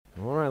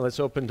right, let's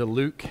open to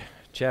Luke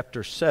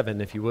chapter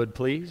 7, if you would,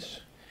 please.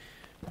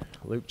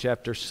 Luke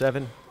chapter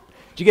 7.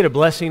 Did you get a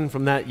blessing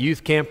from that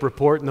youth camp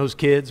report and those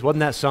kids?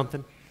 Wasn't that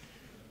something?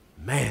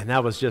 Man,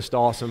 that was just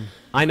awesome.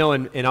 I know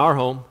in our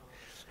home,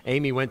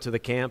 Amy went to the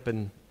camp,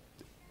 and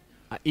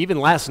even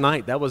last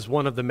night, that was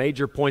one of the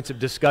major points of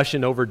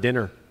discussion over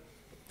dinner.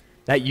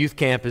 That youth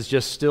camp is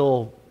just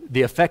still,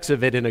 the effects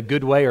of it in a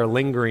good way are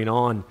lingering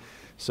on.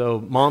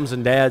 So moms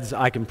and dads,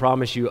 I can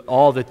promise you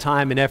all the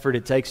time and effort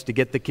it takes to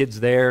get the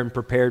kids there and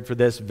prepared for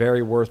this,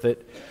 very worth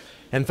it.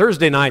 And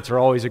Thursday nights are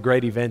always a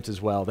great event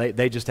as well.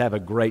 They just have a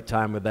great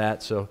time with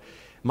that. So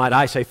might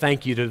I say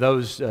thank you to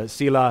those,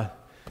 Sila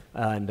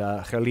and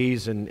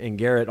Khaliz and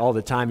Garrett, all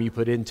the time you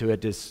put into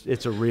it.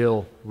 It's a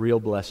real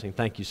blessing.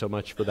 Thank you so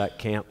much for that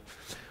camp.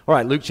 All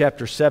right, Luke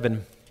chapter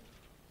 7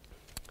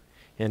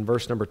 and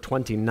verse number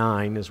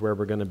 29 is where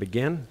we're going to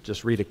begin.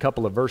 Just read a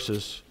couple of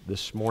verses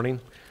this morning.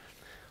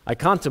 I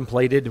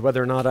contemplated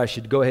whether or not I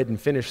should go ahead and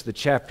finish the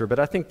chapter, but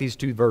I think these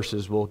two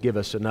verses will give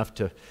us enough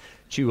to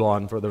chew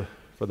on for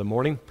the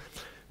morning.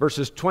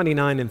 Verses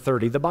 29 and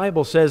 30, the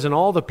Bible says, "And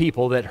all the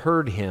people that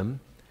heard him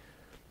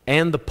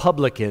and the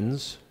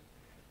publicans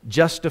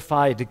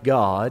justified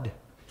God,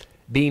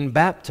 being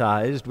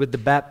baptized with the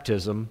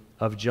baptism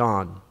of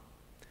John.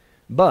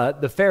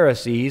 But the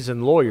Pharisees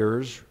and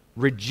lawyers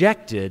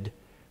rejected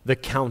the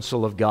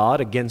counsel of God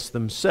against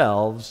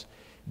themselves,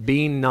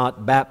 being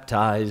not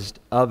baptized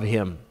of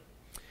him."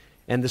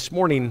 And this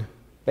morning,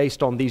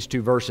 based on these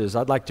two verses,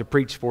 I'd like to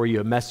preach for you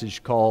a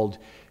message called,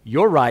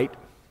 "You're Right,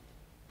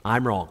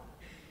 I'm Wrong."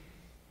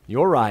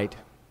 You're right,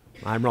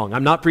 I'm wrong.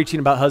 I'm not preaching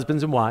about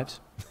husbands and wives.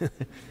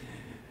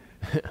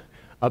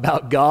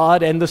 About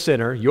God and the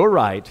sinner. You're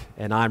right,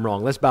 and I'm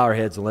wrong. Let's bow our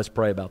heads and let's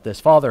pray about this.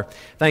 Father,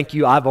 thank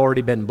you. I've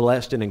already been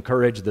blessed and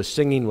encouraged. The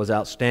singing was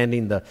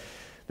outstanding.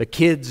 The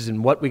kids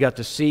and what we got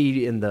to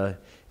see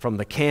from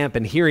the camp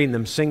and hearing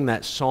them sing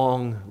that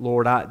song,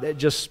 Lord,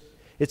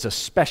 it's a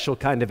special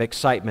kind of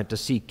excitement to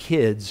see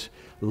kids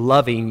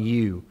loving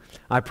you.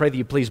 I pray that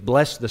you please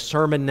bless the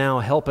sermon now.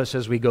 Help us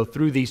as we go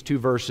through these two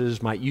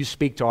verses. Might you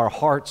speak to our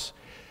hearts.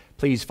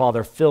 Please,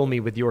 Father, fill me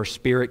with your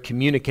Spirit.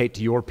 Communicate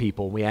to your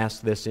people. We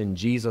ask this in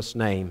Jesus'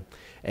 name.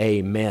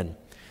 Amen.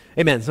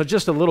 Amen. So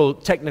just a little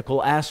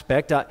technical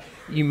aspect.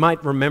 You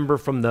might remember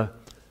from the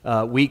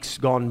weeks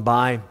gone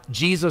by,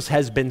 Jesus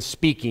has been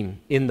speaking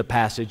in the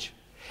passage.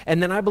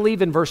 And then I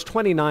believe in verse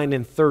 29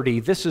 and 30,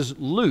 this is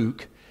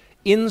Luke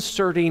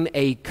inserting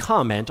a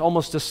comment,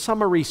 almost a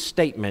summary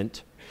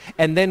statement,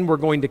 and then we're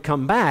going to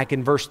come back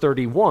in verse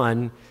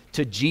 31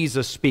 to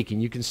Jesus speaking.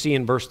 You can see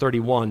in verse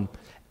 31,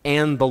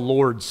 "And the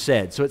Lord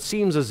said." So it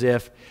seems as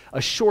if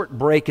a short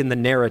break in the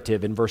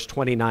narrative in verse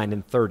 29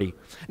 and 30.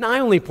 Now I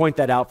only point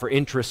that out for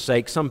interest's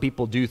sake. Some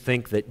people do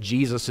think that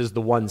Jesus is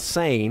the one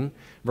saying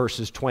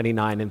verses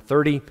 29 and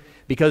 30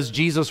 because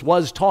Jesus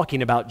was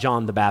talking about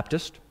John the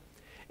Baptist.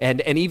 And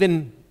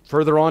even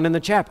further on in the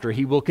chapter,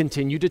 he will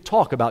continue to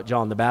talk about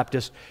John the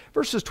Baptist.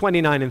 Verses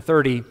 29 and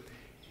 30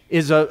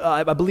 is,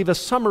 I believe, a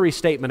summary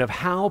statement of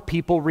how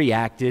people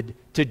reacted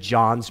to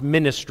John's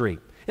ministry.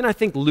 And I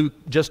think Luke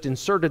just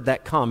inserted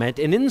that comment,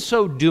 and in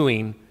so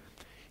doing,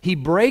 he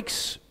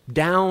breaks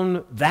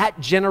down that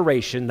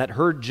generation that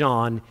heard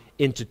John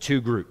into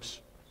two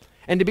groups.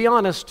 And to be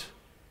honest,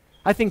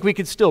 I think we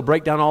could still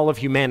break down all of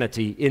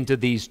humanity into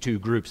these two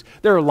groups.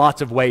 There are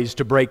lots of ways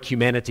to break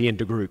humanity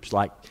into groups,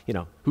 like,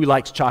 who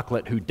likes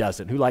chocolate, who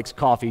doesn't, who likes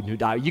coffee, and who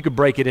doesn't. You could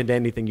break it into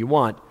anything you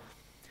want.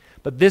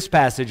 But this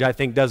passage, I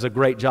think, does a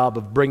great job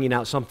of bringing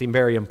out something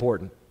very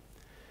important.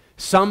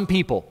 Some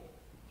people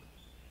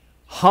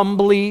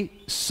humbly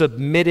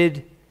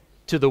submitted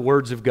to the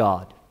words of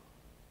God.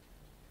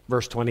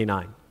 Verse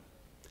 29.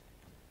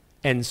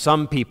 And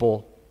some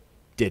people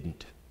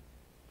didn't.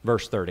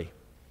 Verse 30.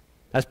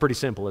 That's pretty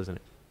simple, isn't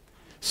it?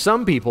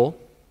 Some people,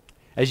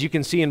 as you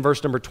can see in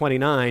verse number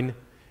 29,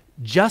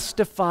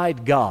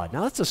 justified God.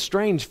 Now that's a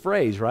strange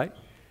phrase, right?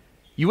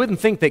 You wouldn't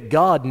think that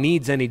God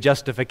needs any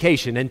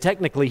justification, and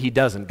technically he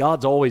doesn't.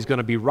 God's always going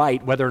to be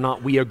right whether or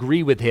not we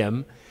agree with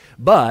him.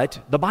 But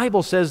the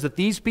Bible says that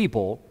these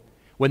people,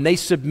 when they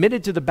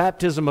submitted to the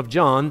baptism of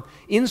John,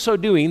 in so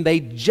doing,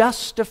 they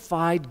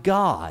justified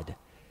God.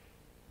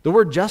 The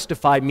word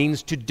justify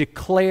means to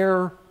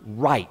declare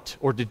right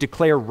or to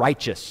declare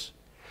righteous.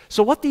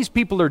 So what these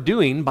people are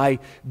doing by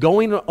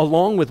going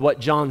along with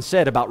what John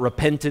said about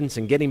repentance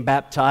and getting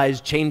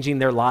baptized, changing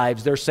their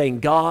lives, they're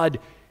saying, God,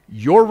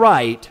 you're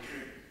right,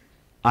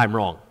 I'm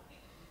wrong.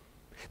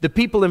 The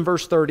people in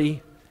verse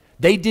 30,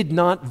 they did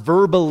not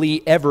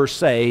verbally ever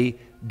say,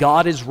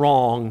 God is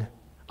wrong,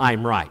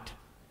 I'm right.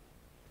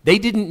 They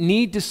didn't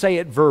need to say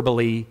it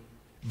verbally,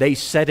 they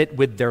said it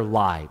with their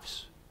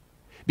lives.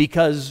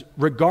 Because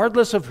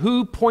regardless of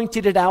who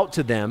pointed it out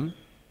to them,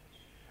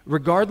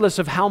 regardless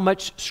of how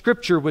much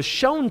Scripture was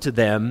shown to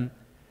them,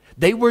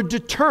 they were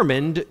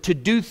determined to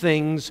do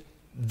things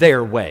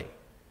their way.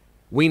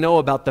 We know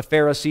about the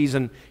Pharisees,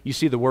 and you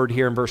see the word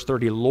here in verse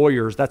 30,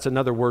 lawyers. That's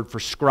another word for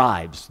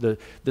scribes. The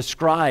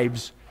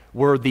scribes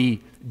were the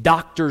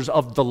doctors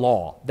of the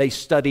law. They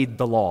studied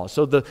the law.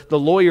 So the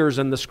lawyers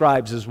and the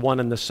scribes is one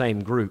and the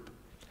same group.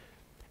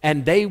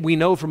 And we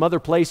know from other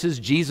places,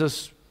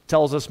 Jesus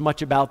tells us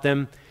much about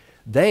them,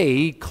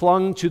 they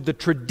clung to the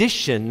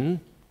tradition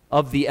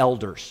of the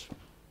elders.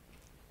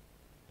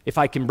 If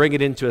I can bring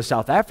it into a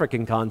South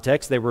African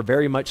context, they were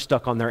very much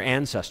stuck on their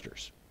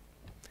ancestors.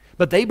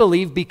 But they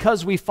believed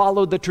because we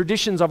followed the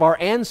traditions of our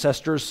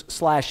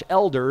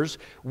ancestors/elders,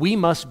 we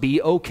must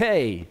be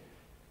okay.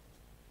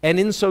 And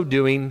in so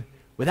doing,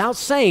 without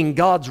saying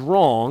God's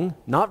wrong,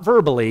 not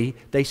verbally,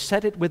 they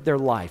said it with their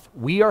life.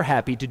 We are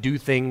happy to do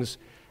things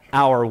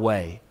our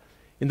way.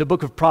 In the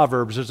book of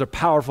Proverbs, there's a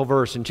powerful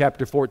verse in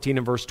chapter 14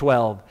 and verse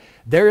 12.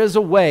 There is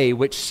a way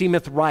which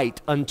seemeth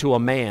right unto a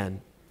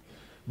man,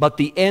 but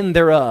the end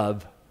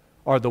thereof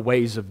are the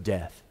ways of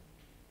death.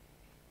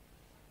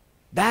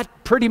 That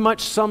pretty much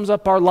sums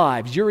up our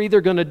lives. You're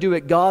either going to do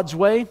it God's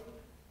way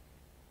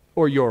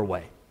or your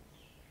way.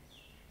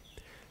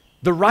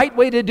 The right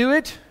way to do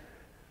it,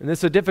 and this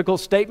is a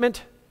difficult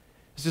statement,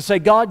 is to say,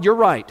 God, you're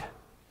right.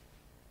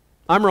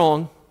 I'm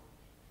wrong.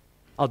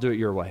 I'll do it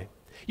your way.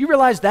 You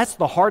realize that's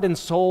the heart and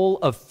soul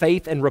of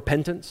faith and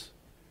repentance?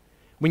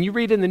 When you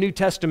read in the New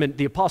Testament,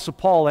 the Apostle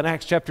Paul in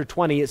Acts chapter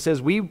 20, it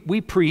says, we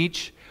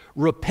preach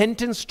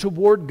repentance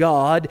toward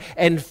God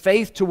and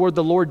faith toward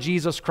the Lord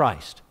Jesus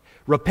Christ.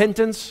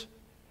 Repentance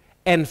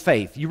and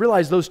faith. You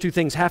realize those two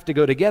things have to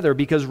go together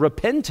because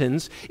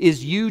repentance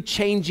is you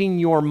changing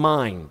your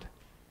mind.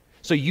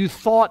 So you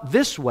thought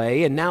this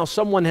way, and now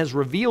someone has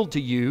revealed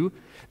to you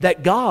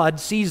that God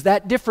sees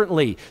that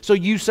differently. So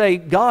you say,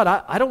 God,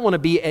 I don't want to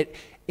be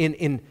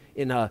in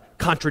a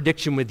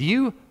contradiction with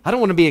you. I don't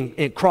want to be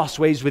in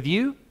crossways with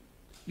you.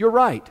 You're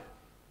right.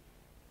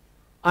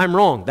 I'm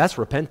wrong. That's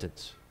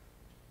repentance.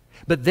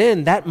 But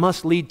then that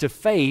must lead to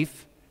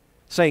faith,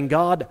 saying,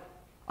 God,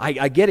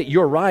 I get it,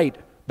 you're right,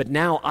 but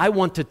now I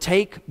want to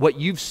take what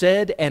you've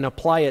said and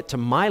apply it to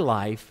my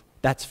life.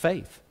 That's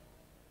faith.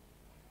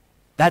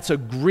 That's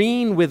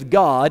agreeing with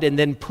God and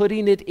then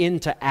putting it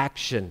into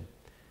action.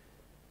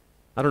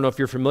 I don't know if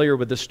you're familiar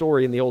with the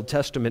story in the Old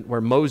Testament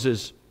where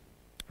Moses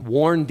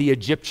warned the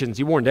Egyptians,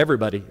 he warned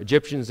everybody,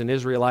 Egyptians and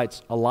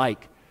Israelites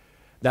alike,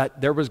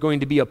 that there was going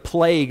to be a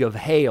plague of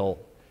hail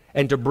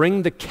and to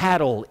bring the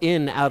cattle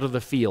in out of the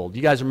field.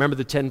 You guys remember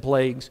the 10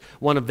 plagues?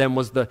 One of them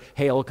was the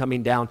hail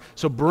coming down.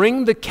 So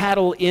bring the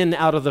cattle in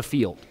out of the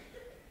field.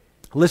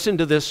 Listen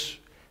to this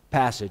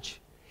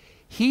passage.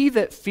 He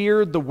that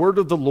feared the word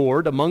of the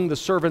Lord among the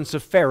servants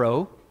of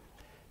Pharaoh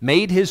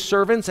made his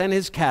servants and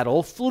his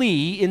cattle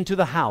flee into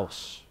the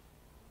house.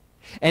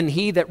 And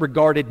he that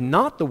regarded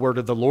not the word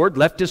of the Lord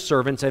left his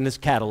servants and his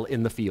cattle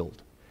in the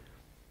field.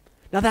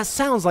 Now that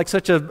sounds like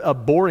such a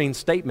boring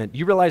statement.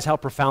 You realize how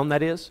profound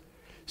that is?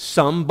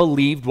 Some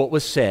believed what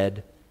was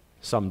said,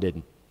 some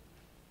didn't.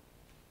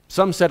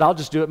 Some said, I'll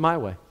just do it my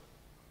way.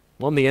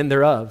 Well, in the end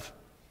thereof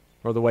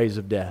are the ways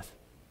of death.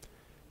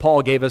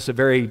 Paul gave us a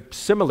very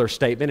similar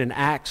statement in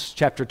Acts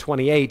chapter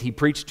 28. He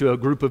preached to a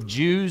group of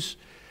Jews,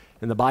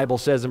 and the Bible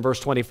says in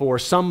verse 24,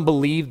 some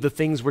believed the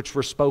things which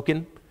were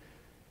spoken,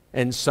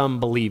 and some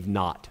believed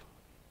not.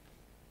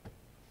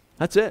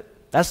 That's it.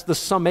 That's the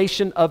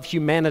summation of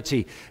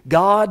humanity.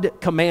 God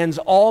commands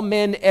all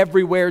men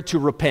everywhere to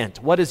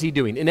repent. What is he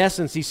doing? In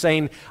essence, he's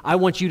saying, I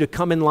want you to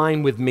come in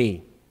line with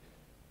me.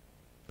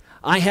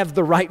 I have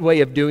the right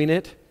way of doing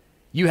it.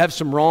 You have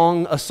some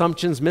wrong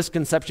assumptions,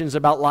 misconceptions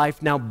about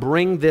life. Now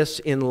bring this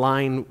in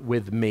line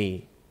with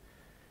me.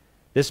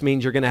 This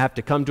means you're going to have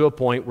to come to a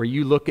point where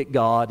you look at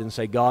God and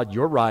say, God,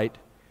 you're right.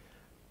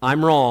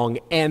 I'm wrong.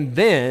 And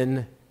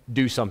then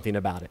do something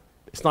about it.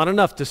 It's not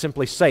enough to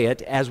simply say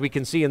it. As we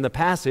can see in the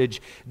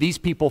passage, these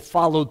people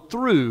followed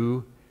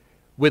through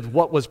with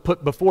what was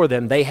put before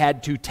them. They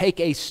had to take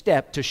a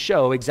step to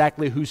show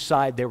exactly whose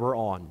side they were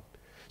on.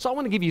 So I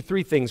want to give you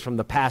three things from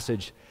the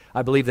passage,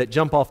 I believe, that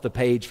jump off the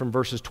page from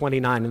verses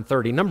 29 and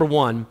 30. Number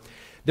one,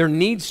 there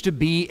needs to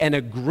be an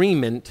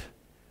agreement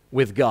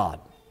with God.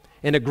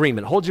 An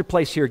agreement. Hold your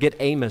place here. Get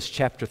Amos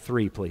chapter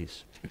 3,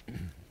 please.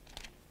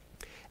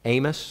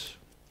 Amos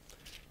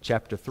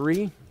chapter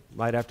 3.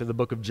 Right after the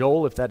book of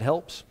Joel, if that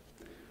helps.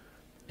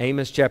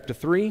 Amos chapter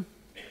 3.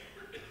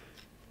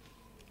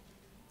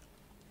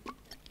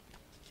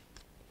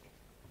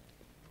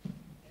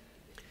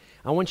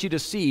 I want you to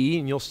see,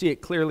 and you'll see it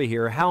clearly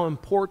here, how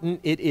important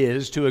it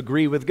is to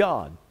agree with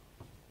God.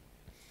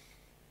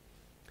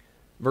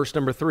 Verse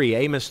number 3,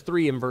 Amos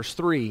 3 and verse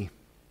 3.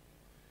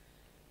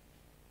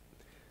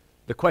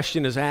 The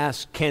question is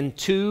asked, can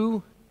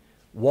two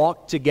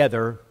walk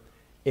together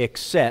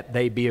except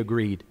they be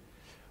agreed?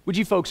 Would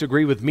you folks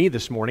agree with me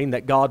this morning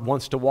that God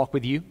wants to walk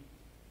with you?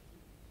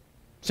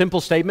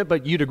 Simple statement,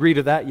 but you'd agree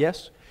to that,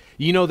 yes?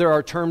 You know there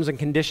are terms and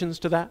conditions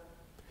to that.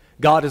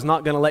 God is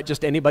not going to let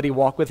just anybody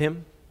walk with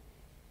him.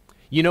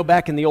 You know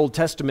back in the Old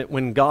Testament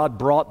when God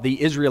brought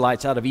the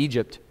Israelites out of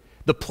Egypt,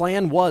 the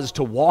plan was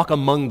to walk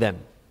among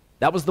them.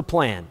 That was the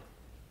plan.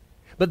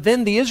 But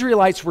then the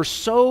Israelites were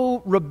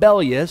so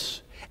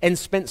rebellious and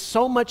spent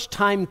so much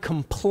time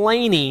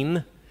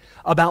complaining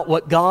about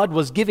what God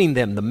was giving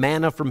them, the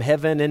manna from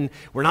heaven, and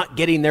we're not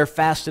getting there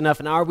fast enough,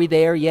 and are we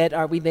there yet?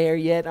 Are we there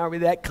yet? Are we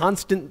that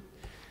constant?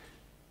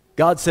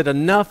 God said,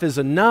 enough is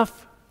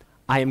enough.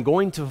 I am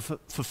going to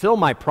fulfill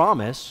my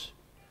promise.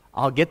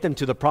 I'll get them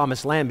to the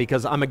promised land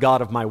because I'm a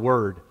God of my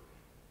word.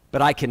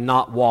 But I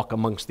cannot walk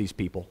amongst these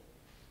people.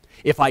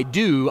 If I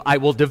do, I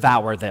will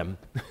devour them.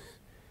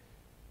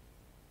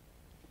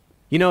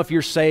 You know, if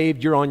you're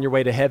saved, you're on your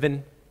way to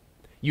heaven.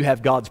 You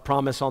have God's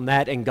promise on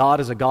that, and God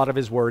is a God of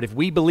His word. If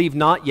we believe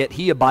not, yet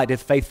He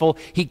abideth faithful.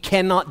 He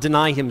cannot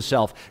deny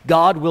Himself.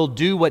 God will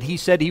do what He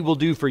said He will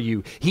do for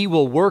you. He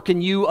will work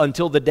in you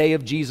until the day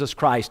of Jesus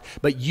Christ.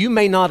 But you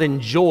may not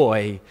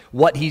enjoy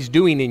what He's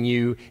doing in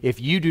you if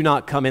you do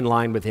not come in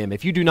line with Him,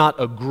 if you do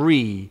not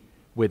agree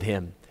with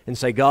Him and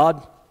say,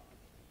 God,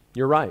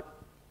 you're right.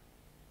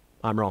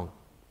 I'm wrong.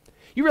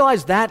 You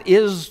realize that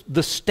is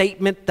the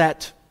statement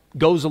that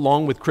goes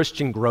along with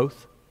Christian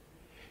growth?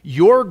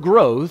 Your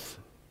growth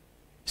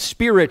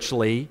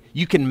spiritually,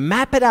 you can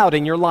map it out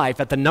in your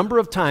life at the number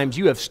of times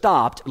you have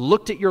stopped,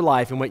 looked at your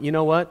life and went, you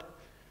know what?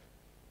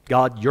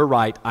 God, you're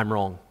right, I'm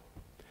wrong.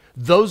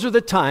 Those are the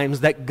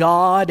times that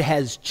God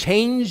has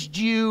changed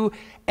you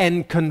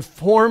and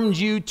conformed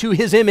you to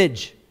His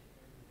image.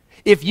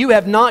 If you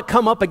have not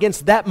come up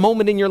against that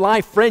moment in your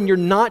life, friend, you're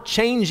not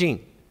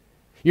changing.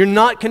 You're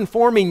not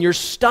conforming. You're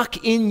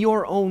stuck in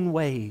your own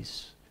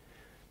ways.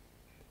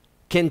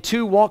 Can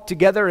two walk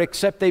together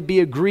except they be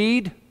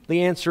agreed?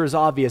 The answer is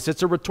obvious.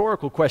 It's a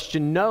rhetorical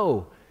question,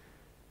 no.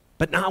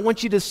 But now I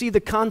want you to see the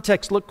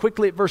context. Look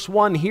quickly at verse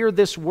 1. Hear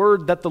this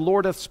word that the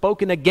Lord hath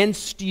spoken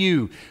against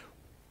you.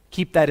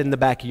 Keep that in the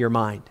back of your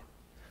mind.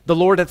 The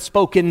Lord hath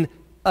spoken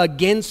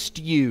against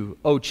you,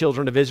 O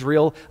children of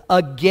Israel,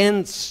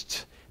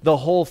 against the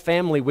whole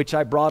family which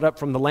I brought up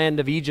from the land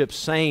of Egypt,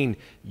 saying,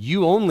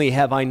 you only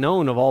have I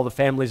known of all the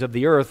families of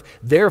the earth,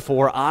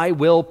 therefore I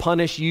will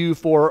punish you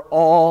for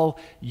all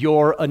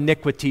your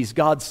iniquities.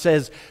 God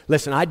says,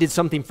 listen, I did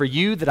something for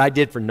you that I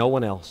did for no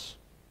one else.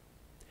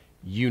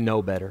 You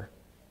know better.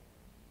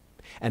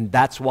 And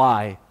that's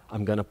why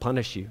I'm going to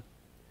punish you,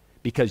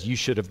 because you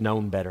should have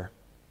known better.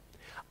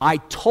 I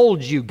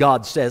told you,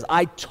 God says,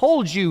 I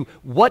told you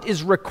what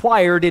is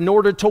required in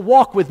order to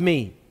walk with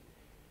me.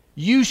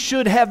 You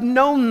should have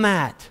known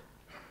that.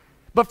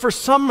 But for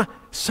some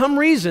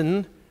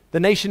reason,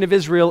 the nation of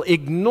Israel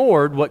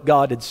ignored what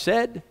God had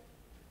said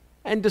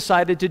and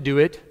decided to do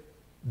it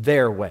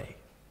their way.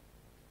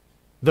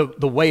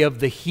 The way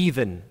of the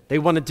heathen. They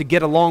wanted to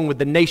get along with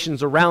the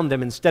nations around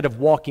them instead of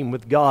walking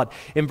with God.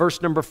 In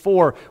verse number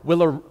 4,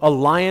 will a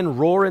lion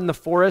roar in the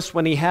forest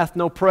when he hath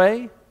no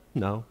prey?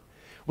 No.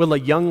 Will a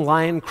young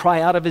lion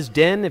cry out of his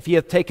den if he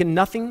hath taken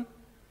nothing?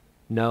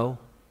 No.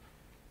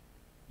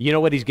 You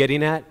know what he's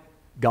getting at?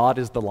 God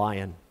is the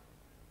lion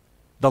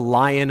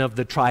of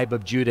the tribe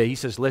of Judah. He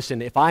says,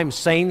 listen, if I'm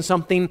saying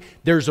something,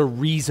 there's a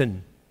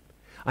reason.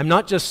 I'm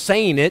not just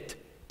saying it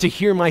to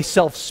hear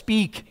myself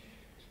speak.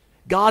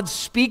 God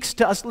speaks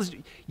to us.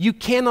 Listen, you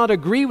cannot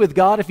agree with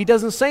God if He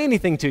doesn't say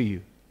anything to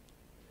you,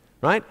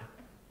 right?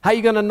 How are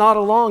you going to nod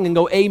along and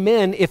go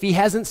amen if He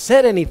hasn't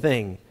said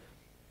anything?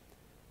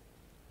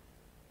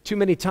 Too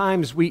many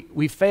times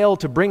we fail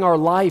to bring our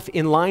life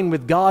in line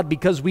with God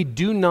because we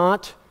do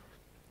not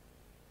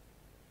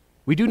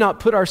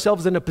put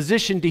ourselves in a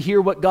position to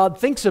hear what God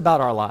thinks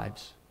about our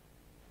lives.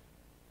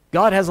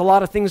 God has a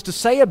lot of things to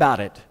say about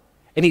it.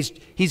 And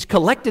He's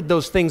collected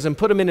those things and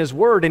put them in His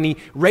Word, and He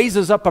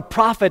raises up a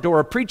prophet or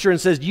a preacher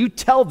and says, you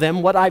tell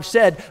them what I've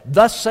said,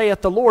 thus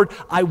saith the Lord.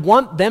 I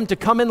want them to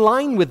come in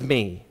line with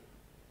me.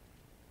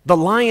 The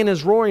lion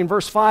is roaring.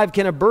 Verse 5,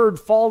 can a bird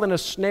fall in a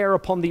snare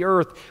upon the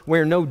earth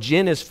where no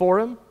gin is for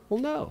him? Well,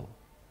 no.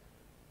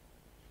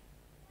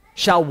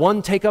 Shall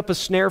one take up a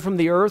snare from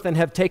the earth and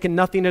have taken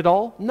nothing at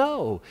all?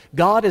 No.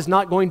 God is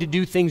not going to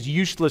do things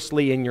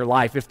uselessly in your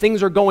life. If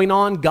things are going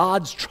on,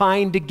 God's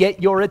trying to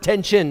get your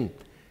attention.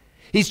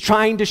 He's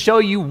trying to show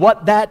you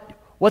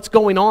what's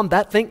going on.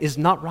 That thing is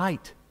not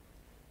right.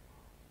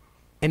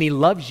 And He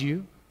loves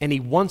you, and He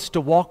wants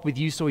to walk with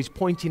you, so He's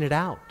pointing it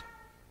out.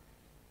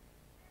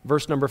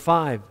 Verse number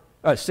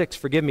 6,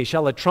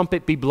 shall a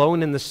trumpet be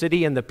blown in the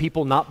city and the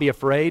people not be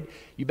afraid?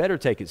 You better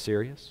take it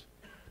serious.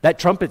 That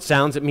trumpet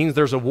sounds, it means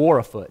there's a war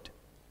afoot.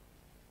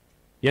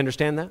 You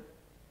understand that?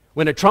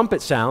 When a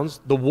trumpet sounds,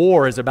 the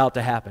war is about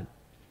to happen.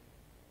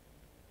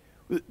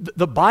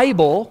 The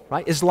Bible,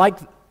 right, is like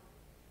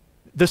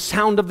the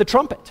sound of the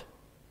trumpet.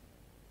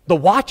 The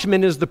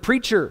watchman is the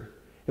preacher.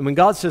 And when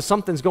God says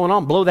something's going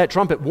on, blow that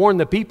trumpet, warn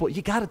the people.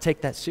 You got to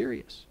take that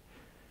serious.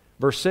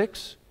 Verse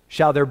 6,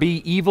 shall there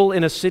be evil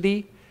in a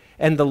city,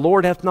 and the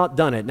Lord hath not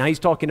done it? Now He's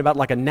talking about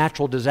like a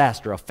natural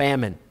disaster, a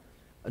famine,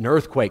 an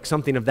earthquake,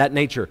 something of that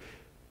nature.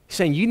 He's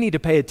saying you need to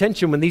pay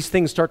attention when these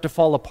things start to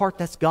fall apart.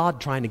 That's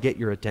God trying to get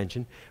your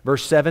attention.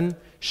 Verse 7,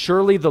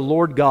 surely the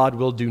Lord God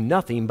will do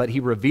nothing, but He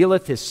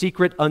revealeth His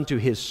secret unto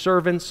His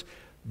servants,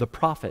 the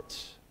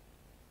prophets.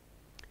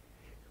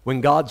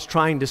 When God's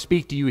trying to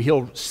speak to you,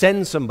 He'll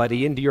send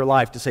somebody into your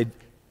life to say,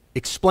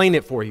 explain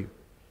it for you.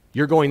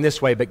 You're going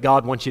this way, but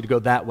God wants you to go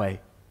that way.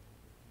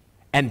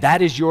 And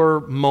that is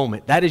your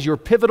moment. That is your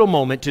pivotal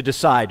moment to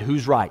decide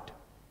who's right.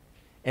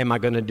 Am I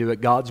going to do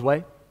it God's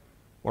way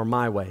or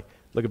my way?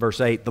 Look at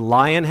verse 8. The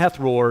lion hath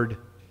roared,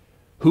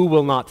 who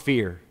will not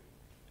fear?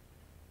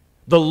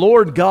 The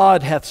Lord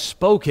God hath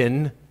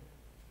spoken,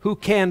 who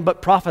can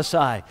but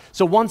prophesy?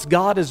 So once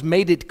God has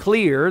made it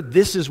clear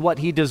this is what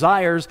He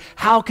desires,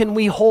 how can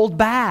we hold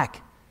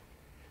back?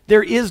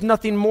 There is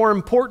nothing more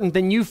important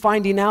than you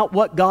finding out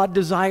what God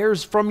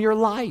desires from your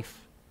life.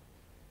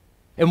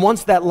 And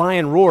once that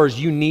lion roars,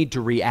 you need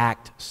to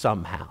react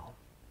somehow.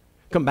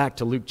 Come back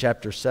to Luke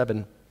chapter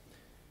 7.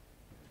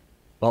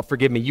 Well,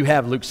 forgive me, you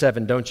have Luke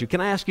 7, don't you? Can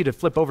I ask you to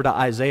flip over to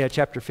Isaiah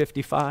chapter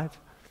 55?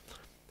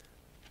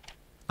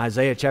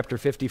 Isaiah chapter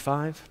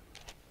 55.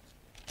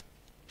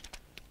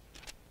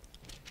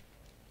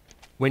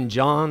 When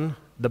John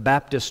the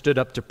Baptist stood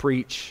up to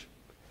preach,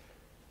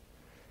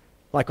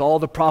 like all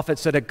the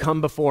prophets that had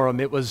come before him,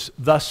 it was,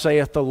 thus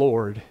saith the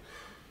Lord.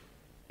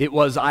 It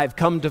was, I've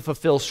come to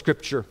fulfill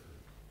Scripture.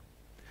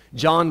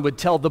 John would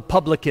tell the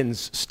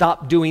publicans,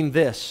 stop doing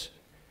this.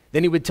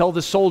 Then he would tell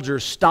the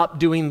soldiers, stop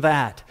doing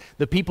that.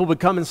 The people would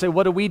come and say,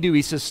 what do we do?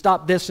 He says,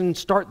 stop this and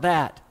start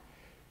that.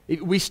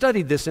 We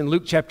studied this in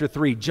Luke chapter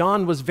 3.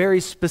 John was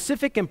very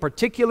specific and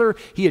particular.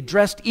 He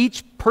addressed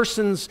each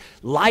person's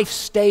life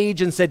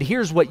stage and said,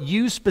 here's what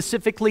you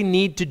specifically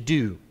need to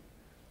do.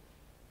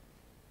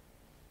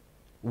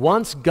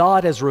 Once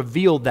God has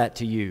revealed that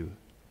to you,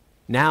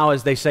 now,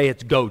 as they say,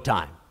 it's go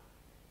time.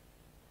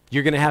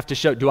 You're going to have to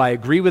show, do I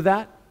agree with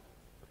that?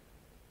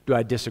 Do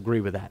I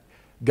disagree with that?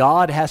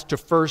 God has to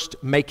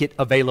first make it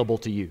available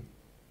to you.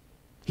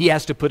 He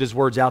has to put His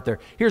words out there.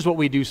 Here's what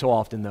we do so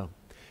often, though.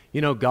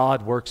 You know,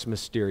 God works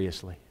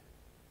mysteriously.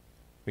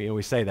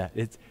 We say that.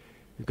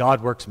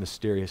 God works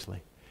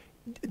mysteriously.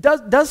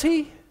 Does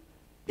He?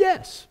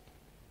 Yes.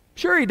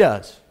 Sure He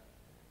does.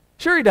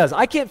 Sure He does.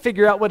 I can't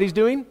figure out what He's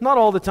doing. Not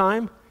all the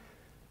time.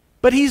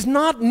 But He's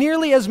not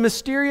nearly as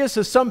mysterious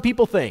as some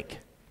people think.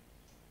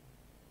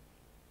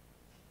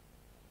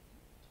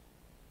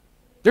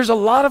 There's a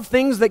lot of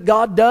things that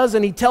God does,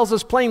 and He tells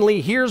us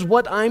plainly, here's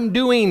what I'm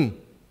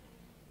doing.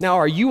 Now,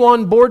 are you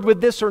on board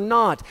with this or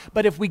not?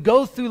 But if we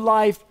go through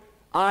life,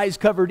 eyes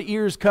covered,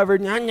 ears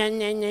covered,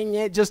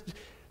 just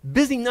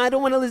busy, I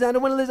don't want to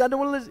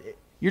listen,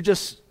 you're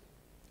just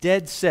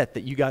dead set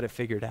that you got it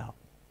figured out.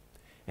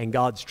 And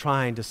God's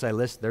trying to say,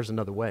 listen, there's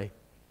another way.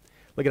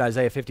 Look at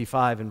Isaiah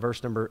 55 and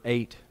verse number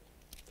 8.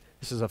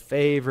 This is a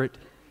favorite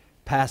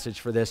passage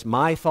for this.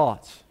 My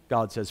thoughts,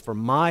 God says, for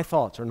my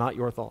thoughts are not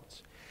your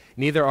thoughts.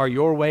 Neither are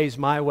your ways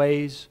my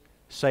ways,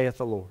 saith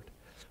the Lord.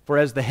 For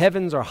as the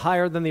heavens are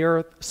higher than the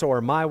earth, so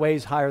are my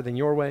ways higher than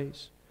your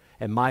ways,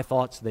 and my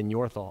thoughts than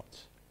your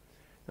thoughts.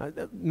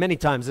 Many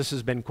times this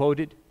has been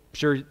quoted. I'm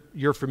sure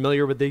you're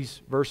familiar with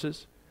these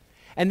verses.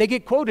 And they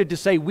get quoted to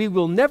say, we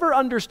will never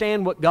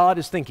understand what God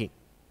is thinking.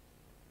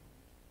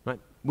 Right?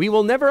 We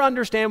will never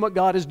understand what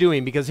God is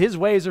doing because His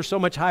ways are so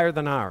much higher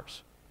than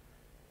ours.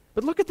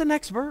 But look at the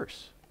next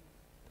verse.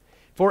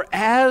 For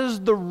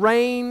as the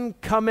rain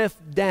cometh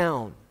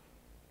down.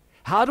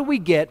 How do we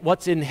get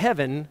what's in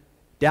heaven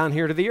down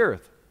here to the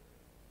earth?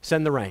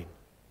 Send the rain.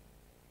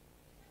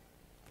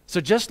 So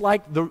just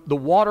like the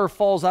water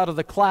falls out of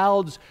the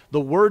clouds,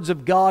 the words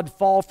of God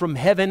fall from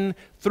heaven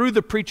through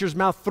the preacher's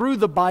mouth, through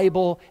the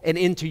Bible, and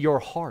into your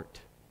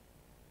heart.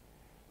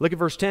 Look at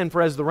verse 10.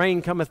 For as the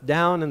rain cometh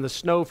down and the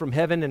snow from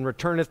heaven and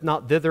returneth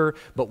not thither,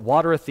 but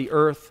watereth the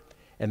earth,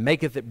 and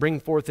maketh it bring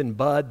forth in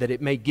bud, that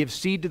it may give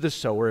seed to the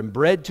sower and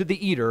bread to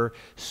the eater,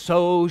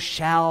 so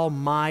shall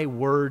my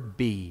word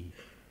be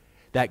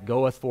that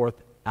goeth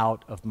forth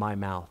out of my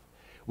mouth.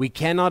 We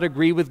cannot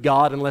agree with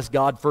God unless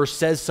God first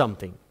says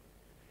something.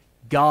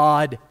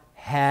 God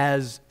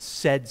has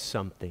said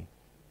something.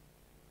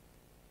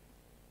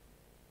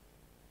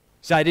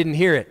 So I didn't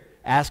hear it.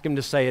 Ask Him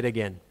to say it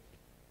again.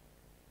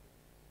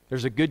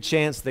 There's a good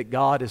chance that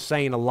God is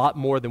saying a lot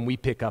more than we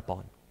pick up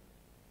on.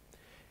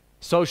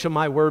 So shall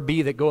my word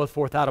be that goeth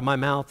forth out of my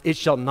mouth. It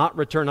shall not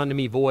return unto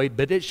me void,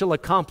 but it shall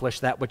accomplish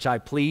that which I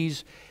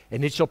please,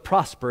 and it shall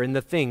prosper in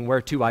the thing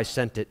whereto I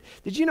sent it.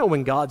 Did you know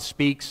when God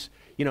speaks,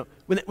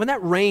 when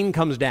that rain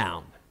comes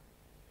down,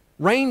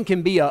 rain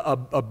can be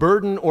a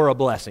burden or a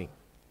blessing,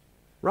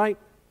 right?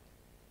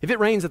 If it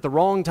rains at the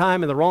wrong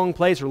time in the wrong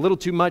place or a little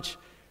too much,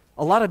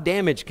 a lot of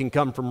damage can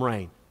come from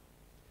rain.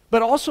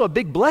 But also a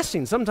big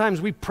blessing. Sometimes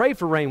we pray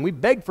for rain, we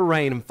beg for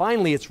rain, and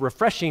finally it's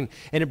refreshing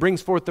and it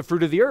brings forth the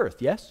fruit of the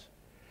earth, yes?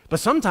 But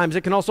sometimes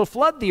it can also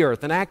flood the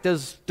earth and act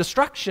as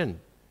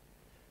destruction.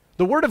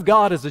 The Word of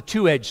God is a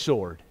two-edged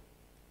sword.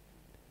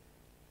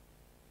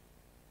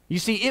 You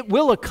see, it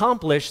will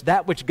accomplish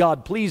that which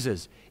God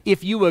pleases.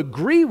 If you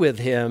agree with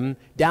Him,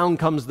 down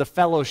comes the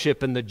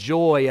fellowship and the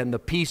joy and the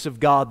peace of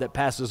God that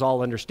passes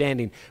all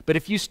understanding. But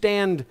if you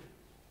stand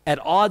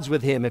at odds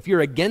with Him, if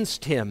you're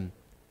against Him,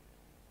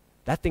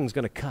 that thing's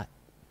going to cut,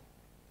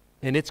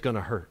 and it's going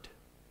to hurt.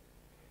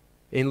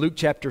 In Luke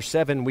chapter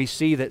 7, we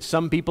see that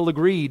some people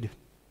agreed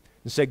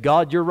and said,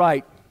 God, you're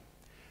right.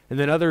 And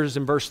then others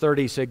in verse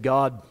 30 said,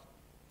 God,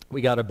 we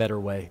got a better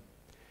way.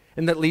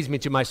 And that leads me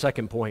to my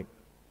second point.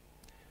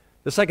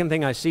 The second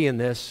thing I see in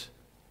this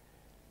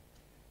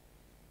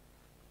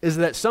is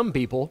that some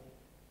people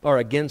are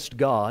against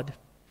God.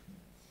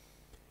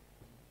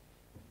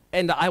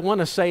 And I want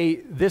to say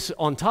this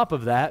on top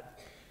of that,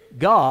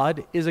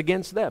 God is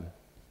against them.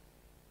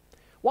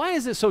 Why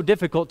is it so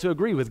difficult to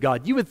agree with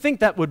God? You would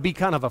think that would be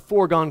kind of a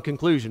foregone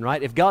conclusion,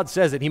 right? If God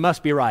says it, He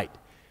must be right.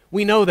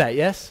 We know that,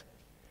 yes?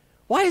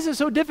 Why is it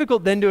so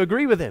difficult then to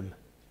agree with Him?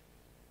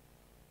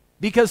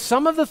 Because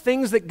some of the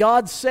things that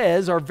God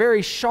says are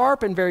very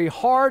sharp and very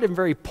hard and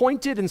very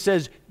pointed and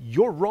says,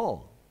 you're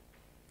wrong.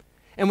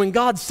 And when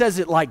God says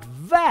it like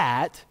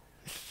that,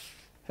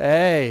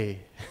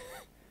 hey,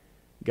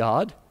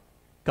 God,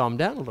 calm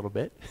down a little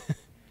bit.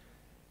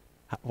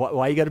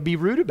 Why you got to be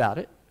rude about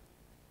it?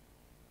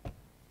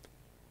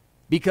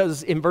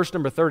 Because in verse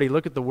number 30,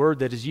 look at the word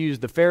that is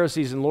used. The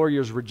Pharisees and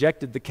lawyers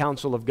rejected the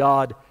counsel of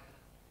God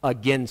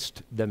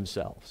against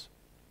themselves.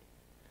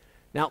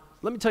 Now,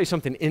 let me tell you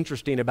something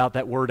interesting about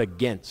that word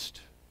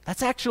against.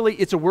 That's actually,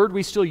 it's a word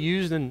we still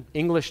use in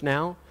English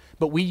now,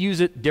 but we use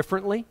it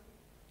differently.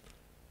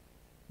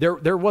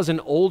 There was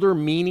an older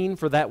meaning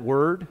for that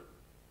word.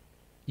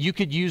 You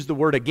could use the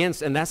word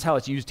against, and that's how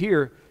it's used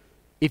here.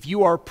 If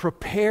you are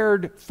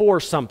prepared for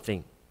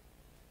something,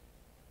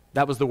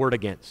 that was the word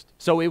against.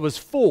 So it was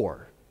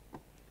for.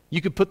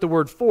 You could put the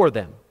word for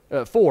them,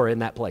 for in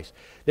that place.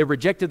 They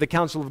rejected the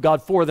counsel of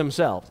God for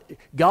themselves.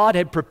 God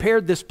had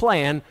prepared this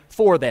plan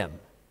for them.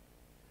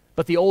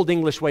 But the old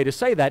English way to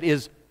say that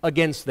is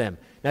against them.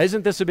 Now,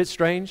 isn't this a bit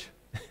strange?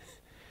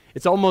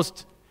 It's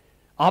almost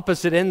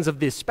opposite ends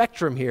of this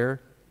spectrum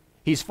here.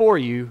 He's for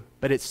you,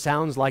 but it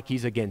sounds like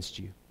He's against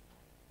you.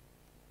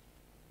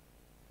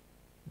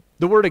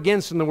 The word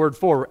against and the word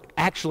for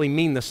actually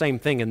mean the same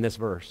thing in this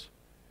verse.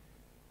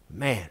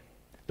 Man,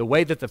 the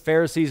way that the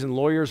Pharisees and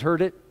lawyers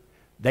heard it,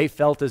 they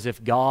felt as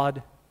if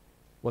God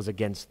was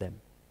against them.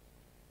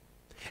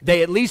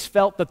 They at least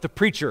felt that the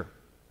preacher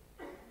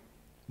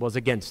was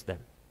against them.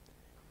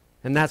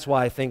 And that's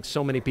why I think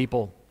so many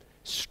people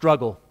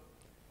struggle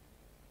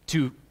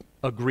to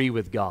agree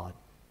with God,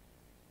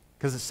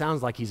 because it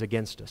sounds like He's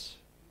against us.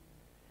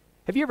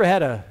 Have you ever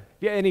had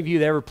any of you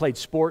that ever played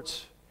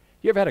sports?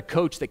 You ever had a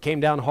coach that came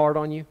down hard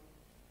on you?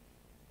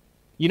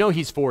 You know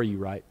He's for you,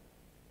 right?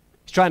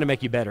 He's trying to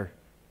make you better,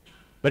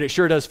 but it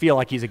sure does feel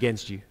like He's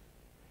against you.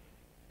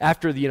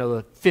 After the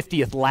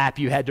 50th lap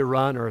you had to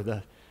run, or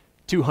the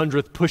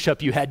 200th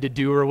push-up you had to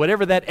do, or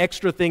whatever that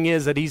extra thing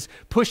is that He's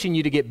pushing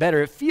you to get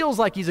better, it feels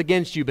like He's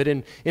against you, but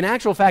in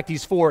actual fact,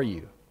 He's for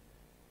you.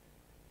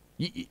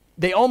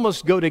 They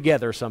almost go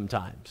together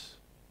sometimes.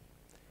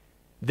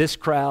 This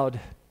crowd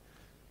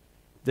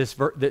in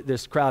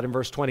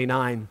verse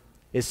 29,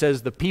 it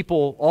says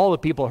all the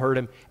people heard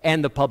Him,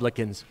 and the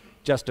publicans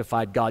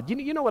justified God.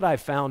 You know what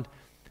I've found?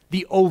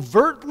 The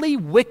overtly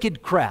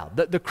wicked crowd,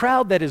 the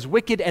crowd that is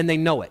wicked and they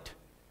know it,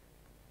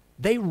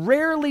 they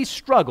rarely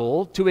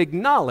struggle to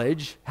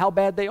acknowledge how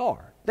bad they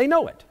are. They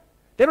know it.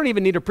 They don't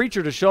even need a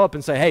preacher to show up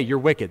and say, hey, you're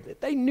wicked.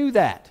 They knew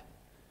that.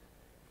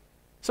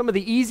 Some of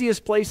the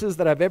easiest places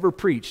that I've ever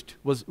preached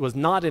was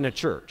not in a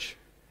church.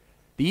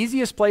 The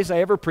easiest place I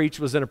ever preached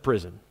was in a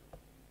prison.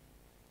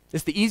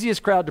 It's the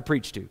easiest crowd to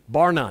preach to,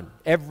 bar none,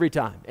 every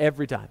time.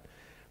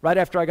 Right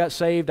after I got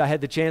saved, I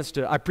had the chance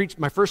I preached,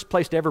 my first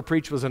place to ever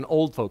preach was an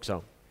old folks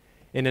home,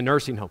 in a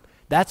nursing home.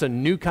 That's a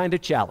new kind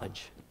of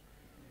challenge.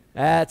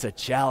 That's a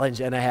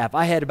challenge and a half.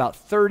 I had about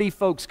 30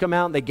 folks come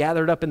out, and they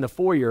gathered up in the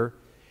foyer,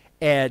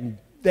 and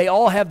they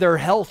all have their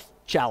health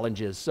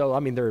challenges. So,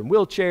 they're in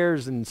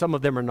wheelchairs, and some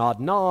of them are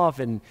nodding off,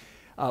 and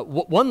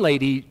one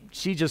lady,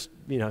 she just,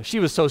 she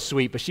was so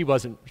sweet, but she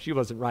wasn't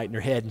right in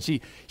her head, and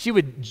she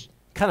would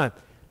kind of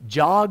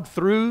jog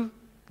through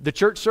the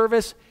church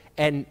service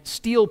and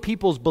steal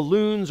people's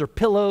balloons or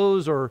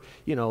pillows or,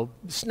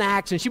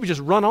 snacks, and she would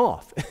just run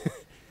off.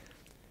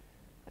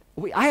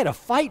 I had a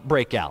fight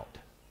break out.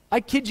 I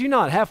kid you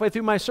not, halfway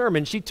through my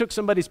sermon, she took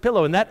somebody's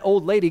pillow, and that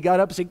old lady got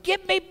up and said,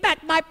 give me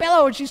back my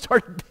pillow, and she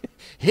started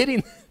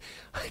hitting.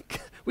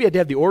 We had to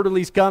have the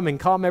orderlies come and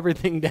calm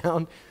everything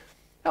down.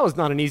 That was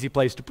not an easy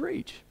place to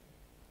preach.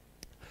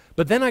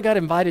 But then I got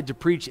invited to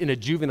preach in a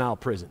juvenile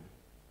prison.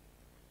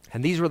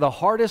 And these were the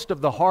hardest of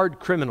the hard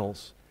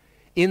criminals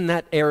in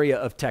that area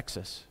of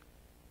Texas.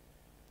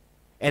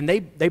 And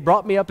they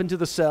brought me up into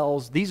the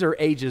cells. These are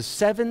ages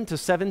 7 to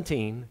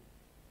 17,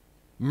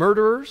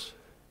 murderers,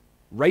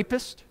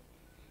 rapists,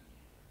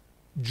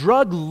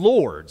 drug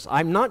lords.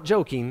 I'm not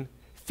joking,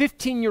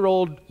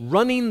 15-year-old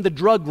running the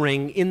drug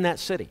ring in that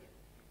city.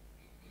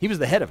 He was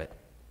the head of it.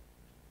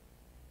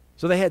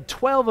 So they had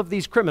 12 of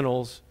these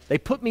criminals. They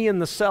put me in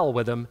the cell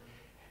with them,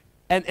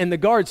 and the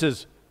guard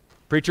says,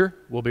 preacher,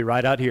 we'll be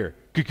right out here.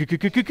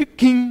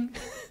 King.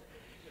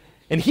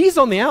 And he's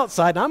on the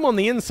outside, and I'm on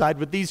the inside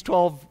with these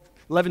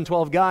 11,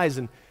 12 guys,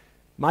 and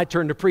my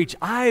turn to preach.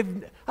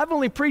 I've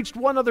only preached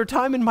one other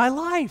time in my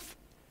life.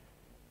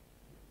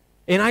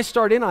 And I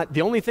start in,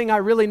 the only thing I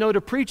really know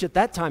to preach at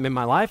that time in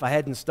my life, I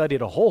hadn't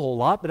studied a whole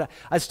lot, but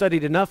I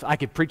studied enough I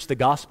could preach the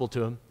gospel to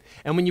them.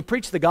 And when you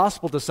preach the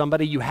gospel to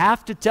somebody, you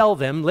have to tell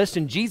them,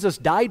 listen, Jesus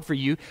died for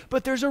you,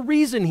 but there's a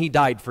reason He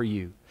died for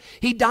you.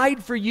 He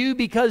died for you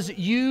because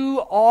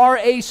you are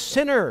a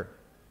sinner.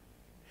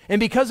 And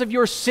because of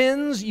your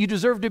sins, you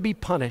deserve to be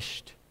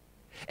punished.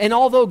 And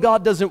although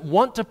God doesn't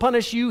want to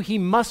punish you, He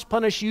must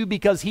punish you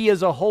because He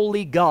is a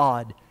holy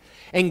God.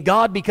 And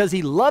God, because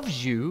He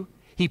loves you,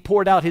 He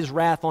poured out His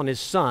wrath on His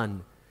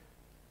Son.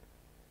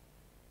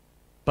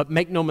 But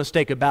make no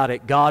mistake about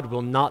it, God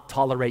will not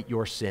tolerate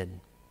your sin.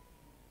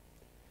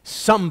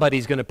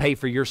 Somebody's going to pay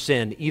for your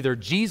sin. Either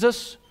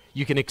Jesus,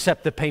 you can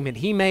accept the payment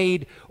He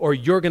made, or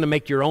you're going to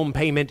make your own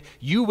payment.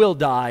 You will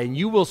die, and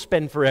you will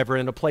spend forever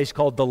in a place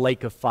called the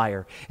lake of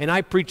fire. And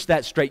I preached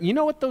that straight. And you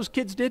know what those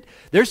kids did?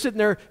 They're sitting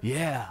there,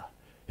 yeah,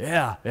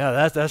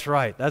 that's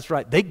right, that's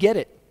right. They get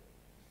it.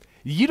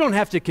 You don't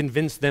have to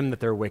convince them that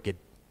they're wicked.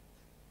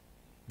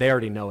 They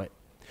already know it.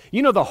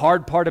 You know the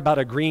hard part about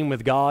agreeing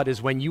with God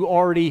is when you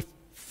already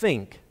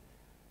think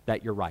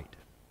that you're right.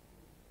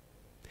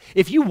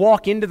 If you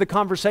walk into the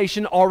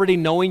conversation already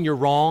knowing you're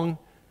wrong,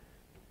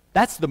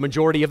 that's the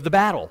majority of the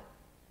battle.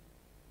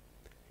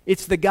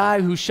 It's the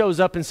guy who shows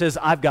up and says,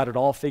 I've got it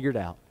all figured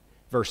out.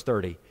 Verse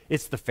 30.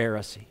 It's the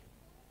Pharisee.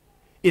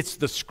 It's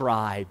the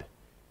scribe.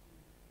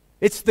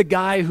 It's the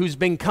guy who's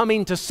been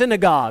coming to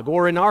synagogue,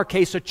 or in our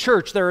case, a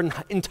church, their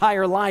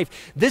entire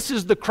life. This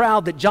is the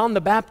crowd that John the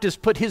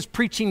Baptist put his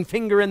preaching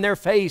finger in their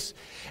face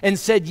and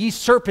said, Ye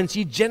serpents,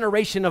 ye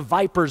generation of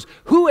vipers,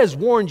 who has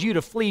warned you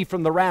to flee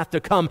from the wrath to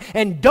come?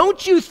 And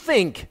don't you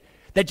think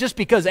that just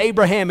because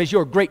Abraham is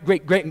your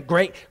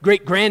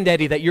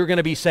great-great-great-great-granddaddy that you're going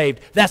to be saved?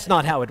 That's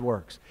not how it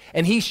works.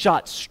 And he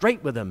shot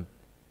straight with him.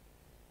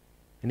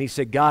 And he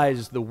said,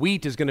 guys, the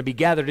wheat is going to be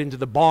gathered into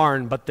the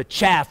barn, but the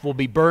chaff will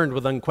be burned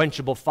with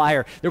unquenchable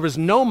fire. There was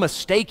no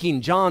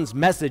mistaking John's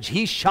message.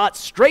 He shot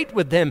straight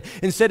with them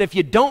and said, if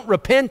you don't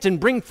repent and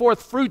bring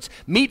forth fruits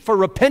meet for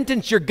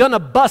repentance, you're going to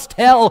bust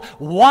hell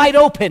wide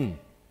open.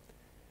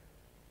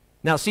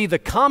 Now see, the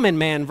common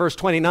man, verse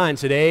 29,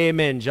 said,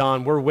 amen,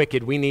 John, we're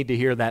wicked. We need to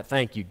hear that.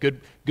 Thank you.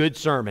 Good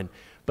sermon.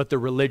 But the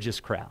religious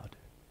crowd,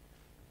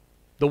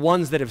 the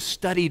ones that have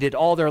studied it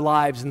all their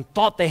lives and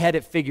thought they had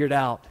it figured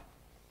out,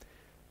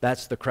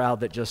 that's the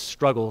crowd that just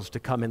struggles to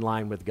come in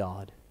line with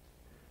God.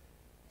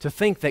 To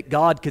think that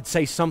God could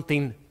say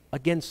something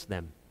against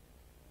them.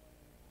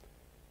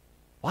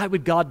 Why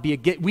would God be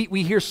against?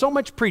 We hear so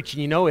much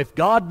preaching, if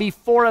God be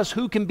for us,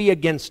 who can be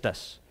against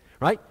us?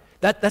 Right?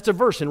 That's a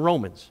verse in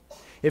Romans.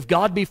 If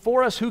God be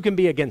for us, who can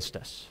be against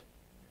us?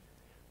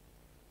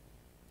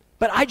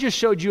 But I just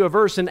showed you a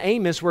verse in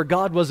Amos where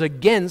God was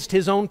against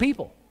His own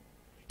people.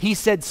 He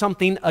said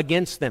something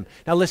against them.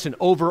 Now listen,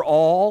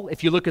 overall,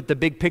 if you look at the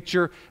big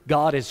picture,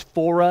 God is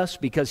for us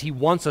because He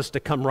wants us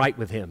to come right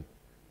with Him.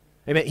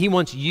 Amen. He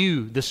wants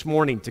you this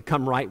morning to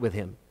come right with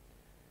Him.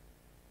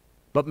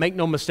 But make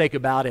no mistake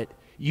about it,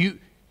 you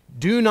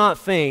do not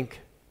think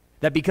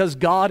that because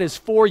God is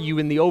for you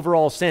in the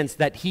overall sense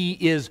that He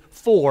is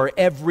for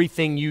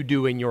everything you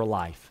do in your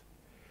life.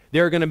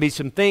 There are going to be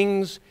some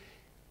things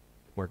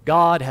where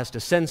God has to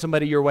send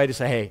somebody your way to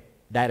say, hey,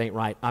 that ain't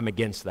right. I'm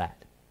against that.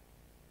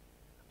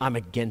 I'm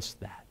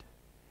against that.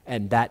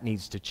 And that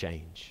needs to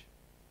change.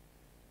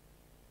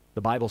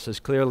 The Bible says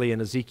clearly in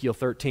Ezekiel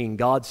 13,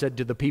 God said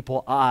to the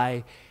people,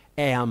 I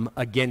am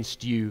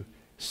against you,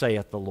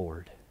 saith the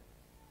Lord.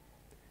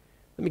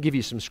 Let me give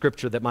you some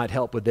scripture that might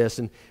help with this.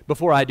 And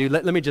before I do,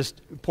 let me just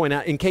point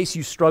out, in case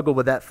you struggle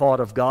with that thought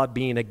of God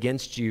being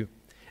against you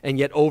and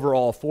yet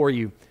overall for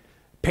you,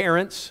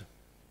 parents,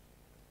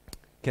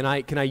 can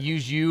I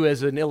use you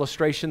as an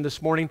illustration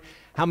this morning?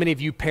 How many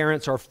of you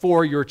parents are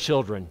for your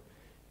children?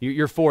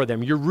 You're for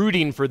them. You're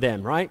rooting for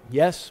them, right?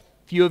 Yes?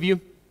 A few of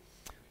you?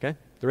 Okay.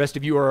 The rest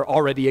of you are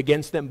already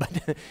against them,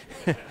 but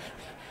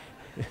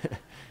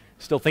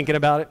still thinking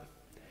about it.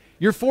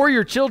 You're for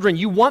your children.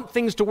 You want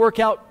things to work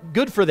out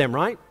good for them,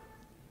 right?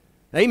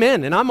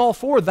 Amen. And I'm all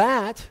for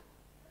that.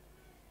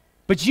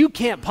 But you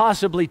can't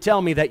possibly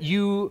tell me that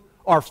you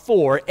are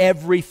for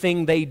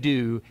everything they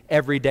do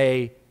every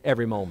day,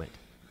 every moment.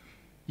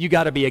 You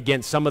got to be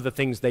against some of the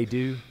things they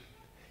do.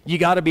 You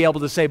got to be able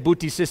to say,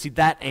 Booty Sissy,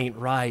 that ain't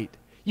right.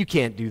 You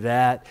can't do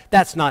that.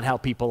 That's not how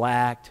people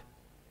act.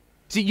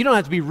 See, you don't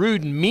have to be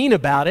rude and mean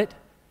about it,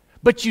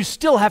 but you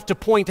still have to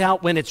point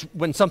out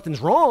when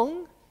something's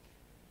wrong.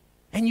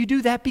 And you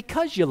do that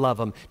because you love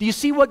them. Do you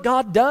see what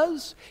God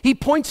does? He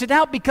points it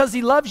out because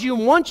He loves you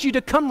and wants you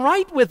to come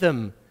right with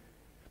Him.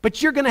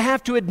 But you're going to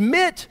have to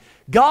admit,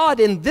 God,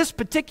 in this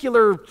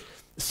particular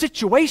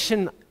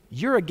situation,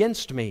 you're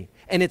against me,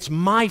 and it's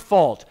my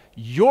fault.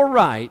 You're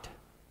right.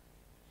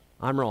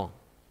 I'm wrong.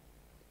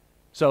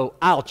 So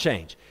I'll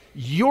change.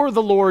 You're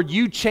the Lord,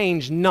 you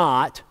change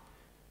not,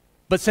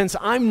 but since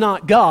I'm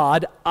not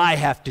God, I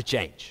have to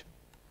change.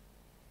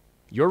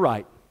 You're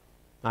right,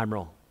 I'm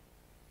wrong.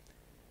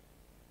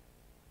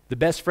 The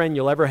best friend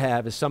you'll ever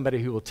have is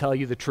somebody who will tell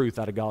you the truth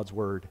out of God's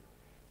Word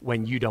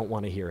when you don't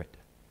want to hear it.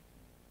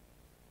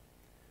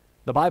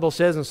 The Bible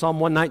says in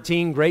Psalm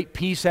 119, great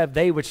peace have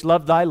they which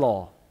love thy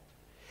law,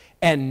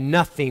 and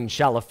nothing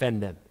shall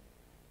offend them.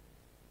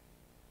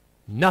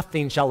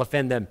 Nothing shall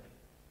offend them.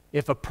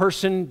 If a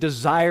person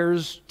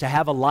desires to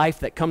have a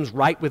life that comes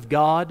right with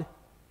God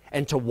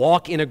and to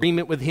walk in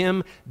agreement with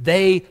Him,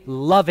 they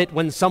love it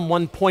when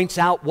someone points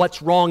out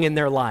what's wrong in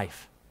their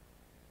life.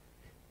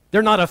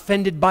 They're not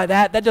offended by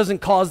that. That doesn't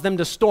cause them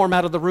to storm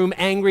out of the room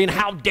angry and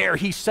how dare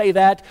he say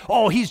that?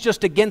 Oh, he's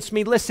just against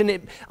me.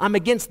 Listen, I'm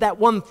against that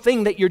one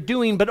thing that you're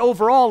doing, but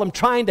overall I'm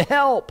trying to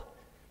help.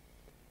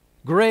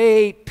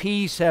 Great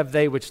peace have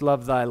they which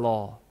love thy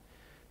law.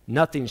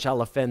 Nothing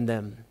shall offend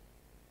them.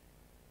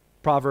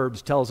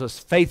 Proverbs tells us,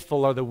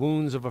 faithful are the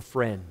wounds of a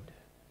friend.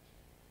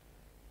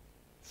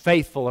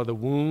 Faithful are the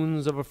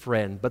wounds of a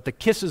friend, but the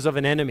kisses of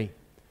an enemy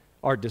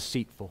are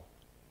deceitful.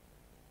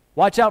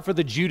 Watch out for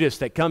the Judas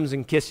that comes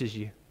and kisses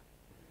you,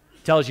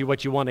 tells you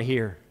what you want to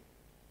hear.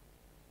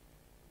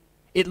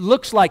 It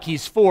looks like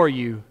he's for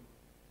you,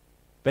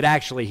 but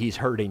actually he's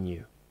hurting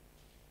you.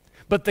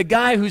 But the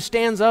guy who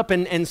stands up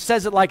and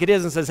says it like it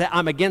is and says, hey,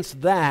 I'm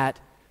against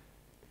that,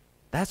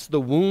 that's the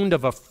wound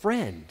of a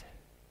friend.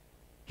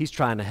 He's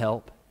trying to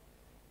help.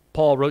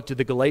 Paul wrote to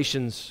the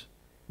Galatians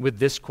with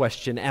this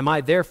question, am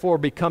I therefore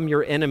become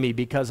your enemy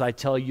because I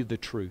tell you the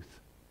truth?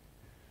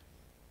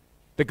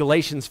 The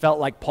Galatians felt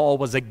like Paul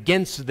was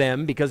against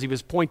them because he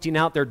was pointing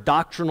out their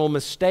doctrinal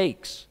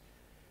mistakes.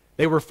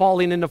 They were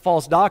falling into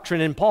false doctrine,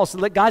 and Paul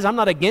said, look, guys, I'm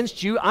not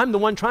against you. I'm the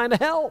one trying to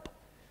help.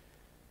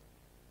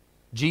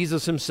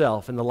 Jesus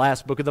himself, in the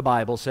last book of the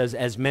Bible, says,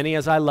 as many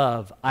as I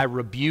love, I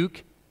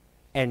rebuke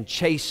and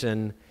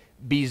chasten.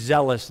 Be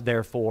zealous,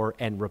 therefore,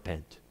 and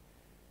repent.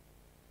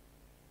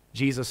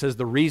 Jesus says,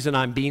 the reason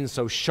I'm being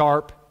so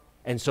sharp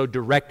and so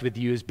direct with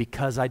you is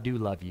because I do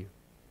love you.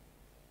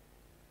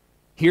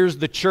 Here's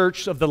the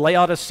church of the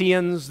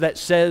Laodiceans that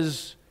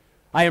says,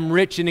 I am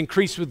rich and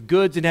increase with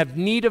goods and have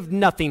need of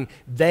nothing.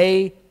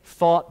 They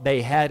thought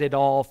they had it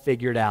all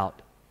figured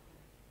out.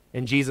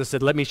 And Jesus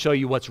said, let me show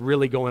you what's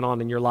really going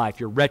on in your life.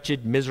 You're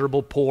wretched,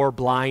 miserable, poor,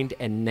 blind,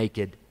 and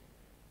naked.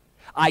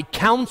 I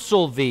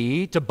counsel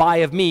thee to buy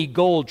of me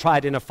gold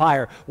tried in a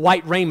fire,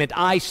 white raiment,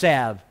 eye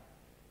salve.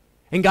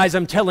 And guys,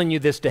 I'm telling you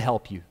this to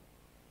help you.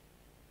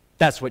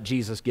 That's what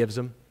Jesus gives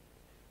them.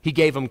 He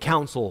gave them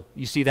counsel.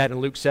 You see that in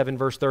Luke 7,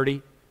 verse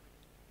 30?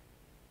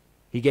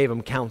 He gave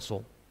them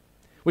counsel.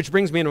 Which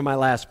brings me into my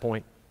last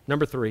point.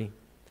 Number 3,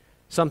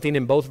 something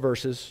in both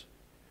verses.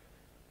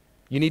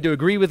 You need to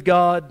agree with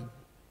God,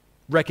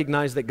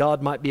 recognize that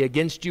God might be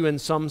against you in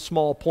some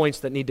small points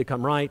that need to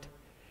come right.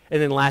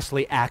 And then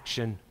lastly,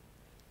 action.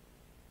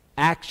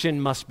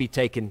 Action must be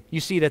taken. You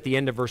see it at the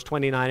end of verse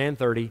 29 and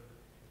 30.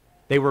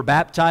 They were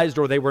baptized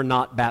or they were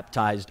not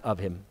baptized of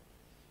him.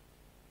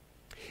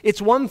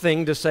 It's one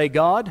thing to say,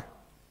 God,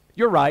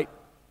 you're right.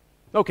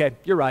 Okay,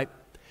 you're right.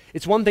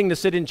 It's one thing to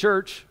sit in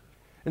church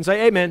and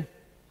say, amen,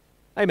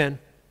 amen.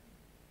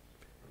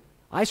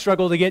 I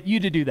struggle to get you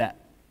to do that.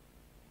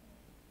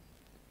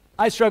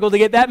 I struggle to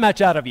get that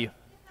much out of you.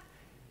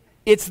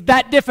 It's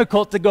that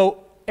difficult to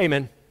go,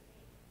 amen.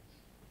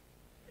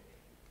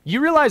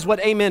 You realize what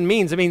amen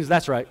means? It means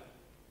that's right.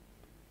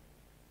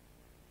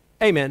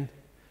 Amen.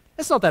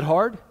 It's not that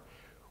hard.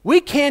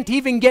 We can't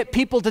even get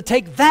people to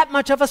take that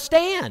much of a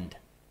stand.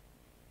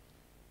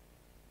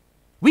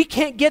 We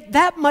can't get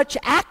that much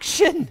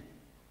action.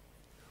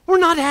 We're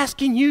not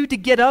asking you to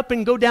get up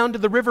and go down to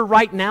the river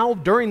right now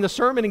during the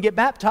sermon and get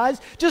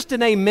baptized. Just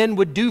an amen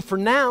would do for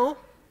now.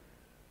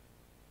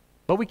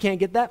 But we can't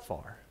get that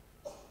far.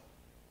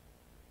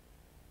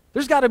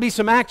 There's got to be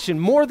some action,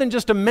 more than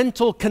just a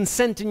mental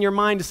consent in your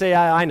mind to say,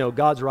 I know,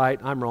 God's right,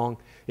 I'm wrong.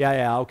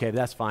 Yeah, okay,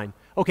 that's fine.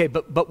 Okay,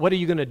 but what are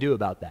you going to do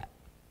about that?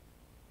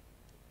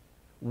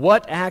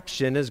 What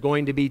action is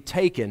going to be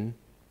taken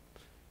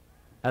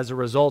as a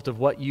result of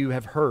what you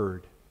have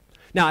heard?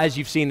 Now, as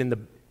you've seen in the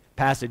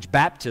passage,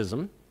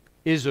 baptism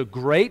is a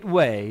great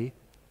way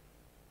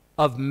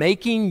of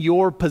making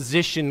your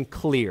position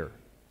clear.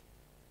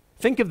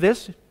 Think of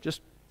this,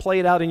 just play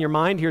it out in your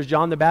mind. Here's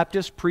John the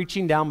Baptist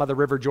preaching down by the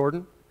River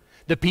Jordan.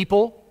 The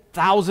people,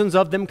 thousands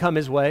of them, come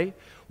his way.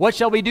 What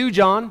shall we do,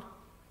 John?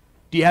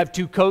 Do you have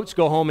 2 coats?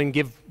 Go home and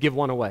give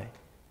one away.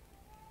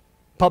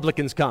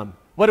 Publicans come.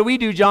 What do we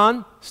do,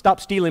 John? Stop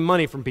stealing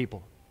money from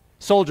people.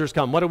 Soldiers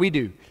come. What do we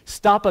do?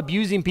 Stop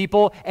abusing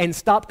people and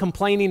stop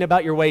complaining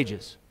about your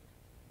wages.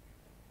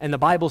 And the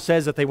Bible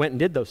says that they went and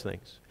did those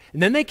things.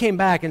 And then they came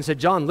back and said,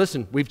 John,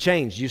 listen, we've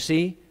changed. You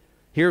see?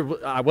 Here,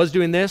 I was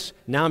doing this,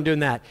 now I'm doing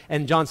that.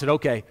 And John said,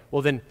 okay,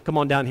 well then, come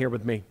on down here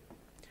with me.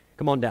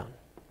 Come on down.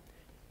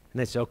 And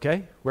they said,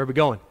 okay, where are we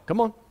going?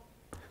 Come on.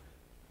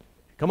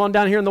 Come on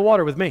down here in the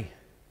water with me. And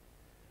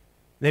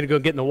they'd go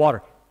get in the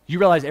water. You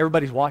realize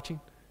everybody's watching?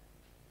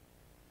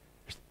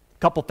 There's a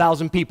couple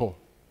thousand people.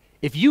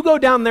 If you go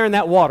down there in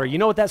that water, you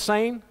know what that's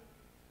saying?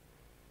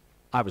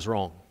 I was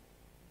wrong.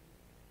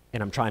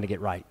 And I'm trying to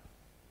get right.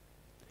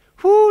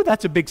 Whew,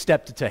 that's a big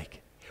step to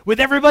take.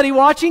 With everybody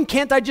watching,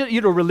 can't I just,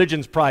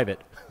 religion's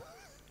private.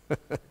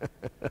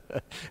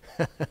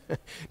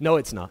 No,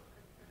 it's not.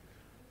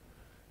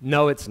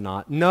 No, it's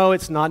not. No,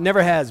 it's not.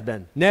 Never has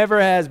been.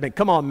 Never has been.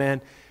 Come on,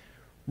 man.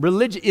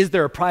 Religion, is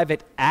there a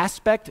private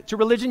aspect to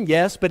religion?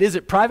 Yes, but is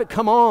it private?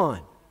 Come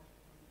on.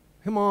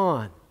 Come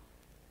on.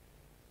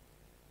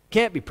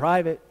 Can't be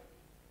private.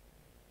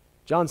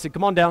 John said,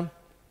 come on down.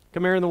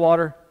 Come here in the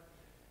water.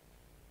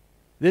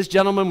 This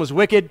gentleman was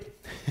wicked.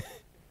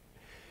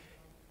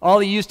 All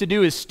he used to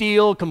do is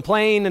steal,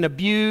 complain, and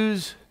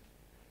abuse.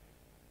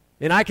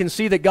 And I can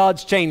see that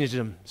God's changed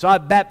him. So I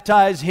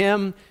baptize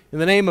him in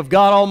the name of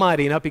God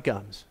Almighty, and up he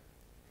comes.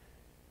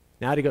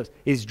 Now he goes,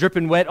 he's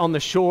dripping wet on the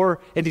shore,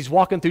 and he's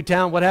walking through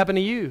town. What happened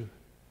to you?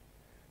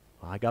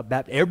 Well, I got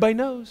baptized. Everybody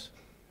knows.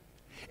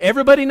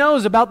 Everybody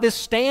knows about this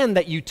stand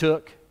that you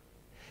took.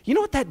 You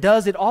know what that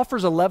does? It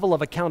offers a level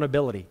of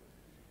accountability.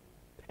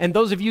 And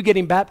those of you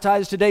getting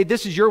baptized today,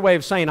 this is your way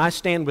of saying, I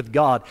stand with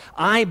God.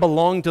 I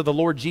belong to the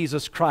Lord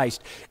Jesus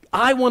Christ.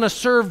 I want to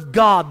serve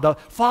God, the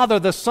Father,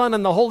 the Son,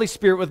 and the Holy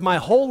Spirit with my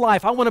whole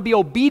life. I want to be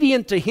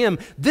obedient to Him.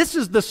 This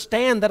is the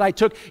stand that I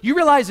took. You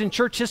realize in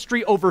church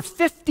history, over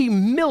 50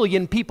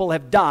 million people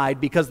have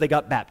died because they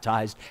got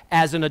baptized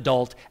as an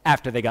adult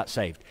after they got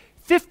saved.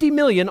 50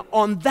 million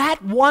on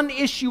that one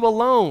issue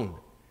alone.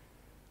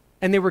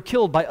 And they were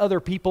killed by other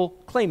people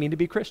claiming to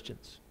be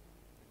Christians.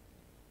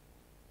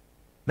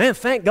 Man,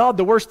 thank God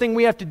the worst thing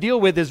we have to deal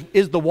with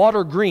is the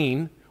water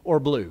green or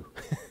blue.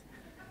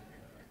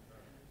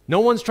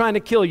 No one's trying to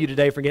kill you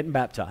today for getting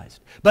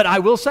baptized. But I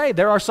will say,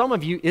 there are some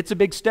of you, it's a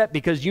big step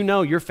because you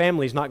know your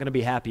family's not going to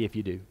be happy if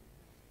you do.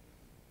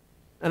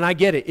 And I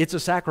get it, it's a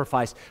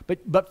sacrifice.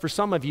 But for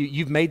some of you,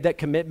 you've made that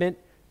commitment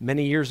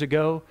many years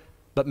ago,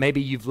 but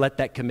maybe you've let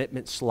that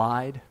commitment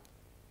slide.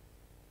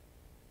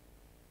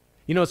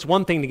 You know, it's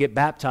one thing to get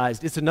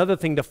baptized. It's another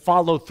thing to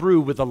follow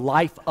through with a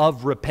life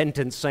of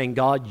repentance, saying,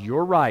 God,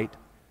 you're right.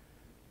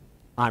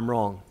 I'm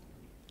wrong.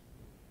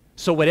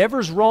 So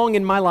whatever's wrong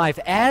in my life,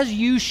 as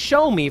you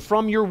show me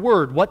from your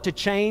word what to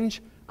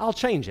change, I'll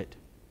change it.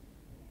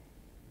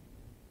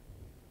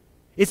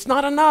 It's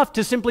not enough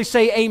to simply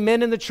say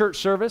amen in the church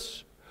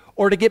service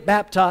or to get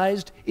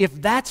baptized.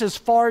 If that's as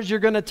far as you're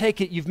going to take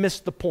it, you've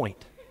missed the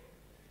point.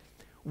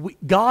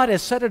 God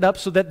has set it up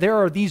so that there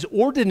are these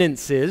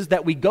ordinances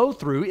that we go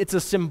through. It's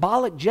a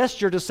symbolic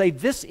gesture to say,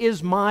 this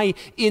is my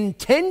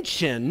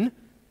intention.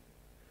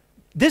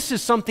 This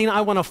is something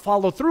I want to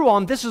follow through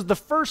on. This is the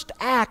first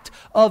act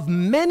of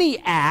many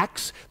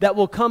acts that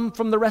will come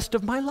from the rest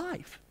of my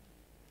life.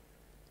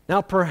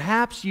 Now,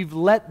 perhaps you've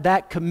let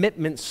that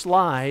commitment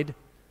slide,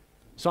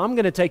 so I'm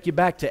going to take you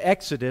back to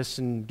Exodus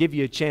and give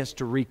you a chance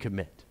to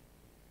recommit.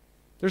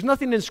 There's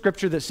nothing in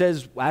Scripture that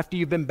says after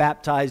you've been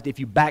baptized, if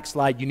you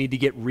backslide, you need to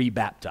get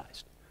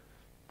rebaptized.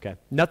 Okay?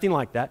 Nothing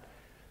like that.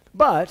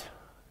 But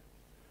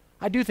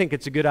I do think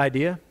it's a good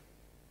idea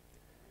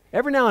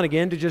every now and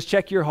again to just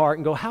check your heart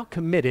and go, how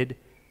committed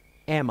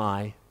am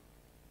I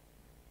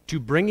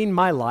to bringing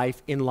my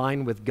life in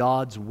line with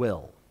God's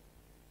will?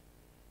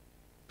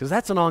 Because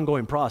that's an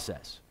ongoing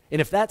process.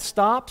 And if that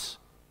stops,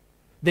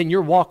 then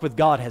your walk with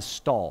God has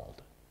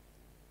stalled.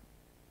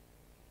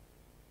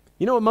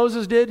 You know what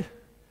Moses did?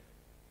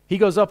 He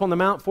goes up on the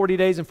mount 40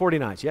 days and 40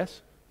 nights,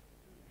 yes?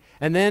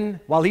 And then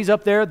while he's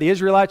up there, the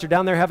Israelites are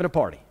down there having a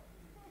party.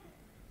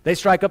 They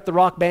strike up the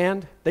rock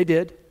band. They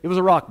did. It was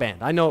a rock band.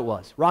 I know it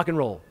was. Rock and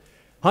roll.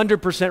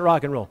 100%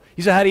 rock and roll.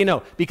 He said, how do you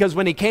know? Because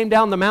when he came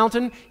down the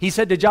mountain, he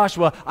said to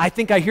Joshua, I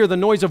think I hear the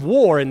noise of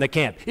war in the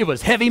camp. It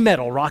was heavy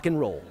metal rock and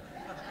roll.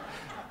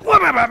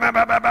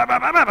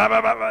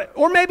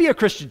 Or maybe a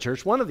Christian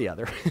church, one or the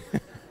other.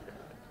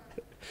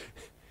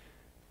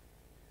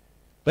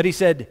 But he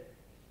said,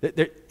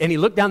 and he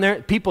looked down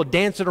there, people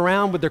dancing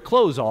around with their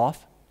clothes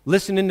off,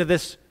 listening to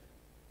this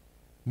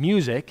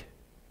music,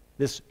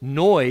 this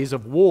noise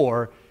of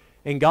war.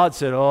 And God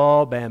said,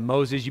 oh, man,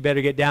 Moses, you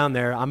better get down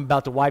there. I'm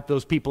about to wipe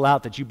those people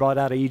out that you brought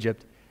out of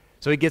Egypt.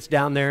 So he gets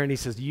down there and he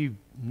says, you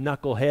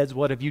knuckleheads,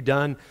 what have you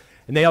done?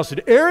 And they all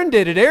said, Aaron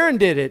did it, Aaron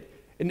did it.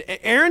 And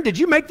Aaron, did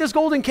you make this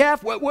golden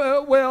calf?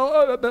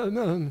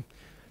 You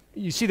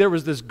see, there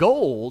was this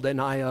gold, and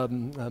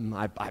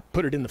I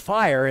put it in the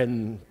fire,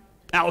 and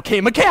out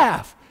came a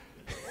calf.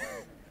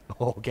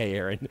 Okay,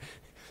 Aaron.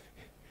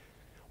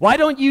 Why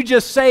don't you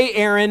just say,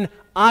 Aaron,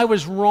 I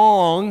was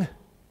wrong.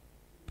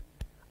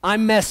 I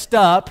messed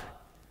up.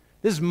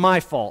 This is my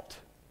fault.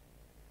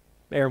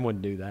 Aaron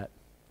wouldn't do that.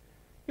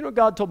 You know what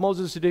God told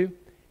Moses to do?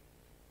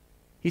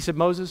 He said,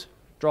 Moses,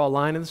 draw a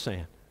line in the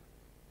sand.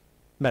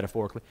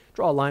 Metaphorically,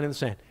 draw a line in the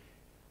sand.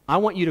 I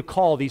want you to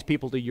call these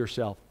people to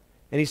yourself.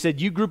 And he said,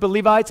 you group of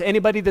Levites,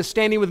 anybody that's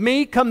standing with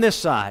me, come this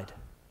side.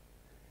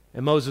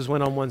 And Moses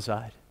went on one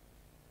side.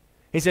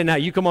 He said, now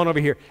you come on over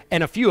here.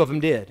 And a few of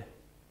them did.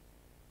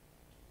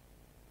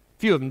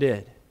 Few of them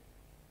did.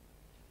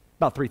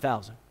 About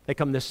 3,000. They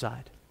come this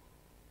side.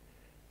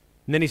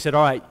 And then he said,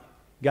 all right,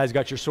 you guys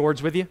got your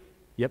swords with you?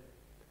 Yep.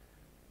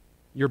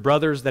 Your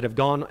brothers that have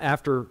gone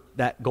after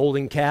that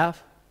golden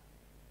calf?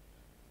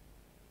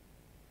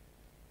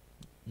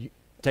 You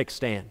take a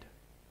stand.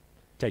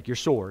 Take your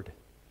sword.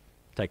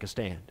 Take a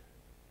stand.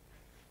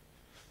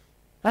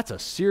 That's a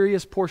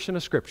serious portion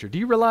of Scripture. Do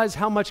you realize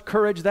how much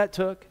courage that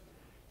took?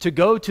 To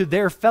go to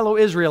their fellow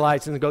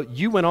Israelites and go,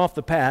 you went off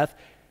the path.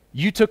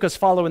 You took us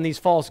following these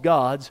false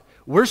gods.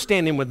 We're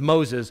standing with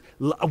Moses.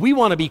 We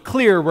want to be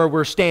clear where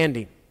we're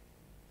standing.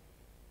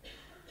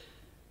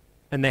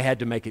 And they had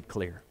to make it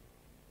clear.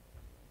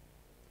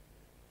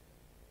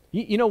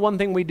 You know one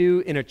thing we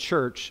do in a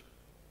church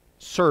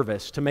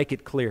service, to make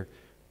it clear,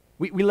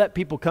 we let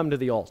people come to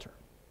the altar.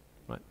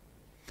 Right?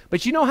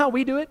 But you know how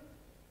we do it?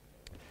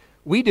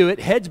 We do it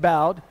heads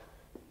bowed,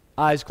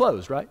 eyes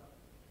closed, right?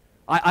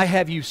 I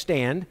have you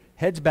stand,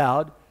 heads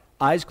bowed,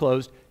 eyes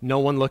closed, no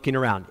one looking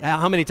around.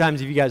 How many times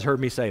have you guys heard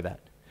me say that?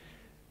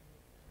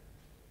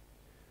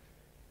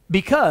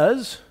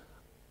 Because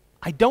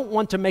I don't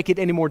want to make it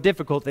any more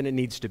difficult than it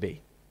needs to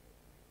be.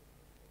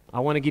 I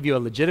want to give you a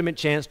legitimate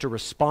chance to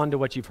respond to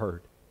what you've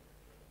heard.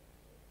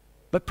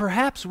 But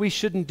perhaps we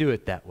shouldn't do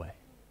it that way.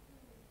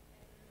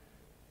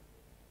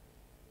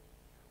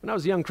 When I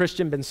was a young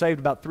Christian, been saved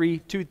about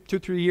 3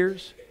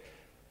 years,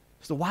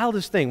 it's the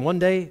wildest thing. One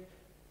day,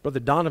 Brother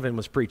Donovan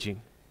was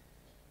preaching.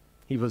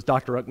 He was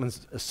Dr.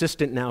 Ruckman's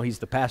assistant now. He's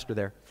the pastor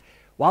there.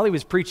 While he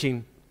was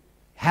preaching,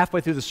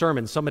 halfway through the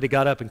sermon, somebody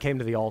got up and came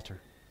to the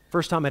altar.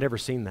 First time I'd ever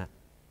seen that.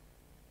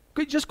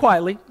 Just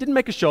quietly, didn't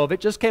make a show of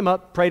it, just came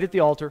up, prayed at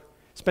the altar,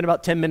 spent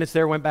about 10 minutes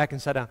there, went back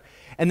and sat down.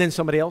 And then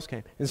somebody else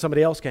came, and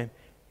somebody else came.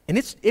 And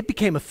it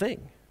became a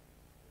thing.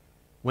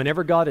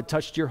 Whenever God had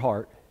touched your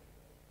heart,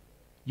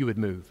 you would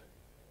move.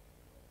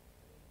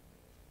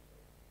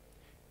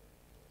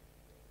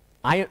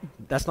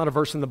 That's not a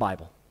verse in the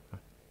Bible.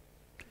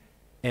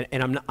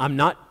 And I'm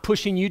not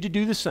pushing you to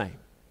do the same.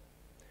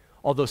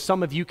 Although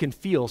some of you can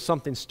feel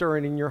something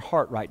stirring in your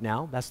heart right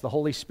now. That's the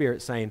Holy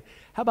Spirit saying,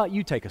 how about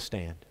you take a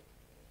stand?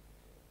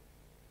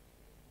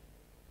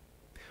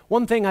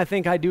 One thing I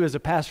think I do as a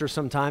pastor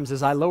sometimes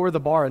is I lower the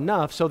bar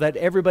enough so that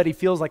everybody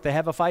feels like they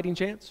have a fighting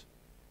chance.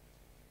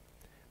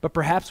 But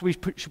perhaps we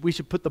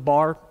should put the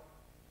bar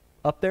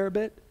up there a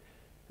bit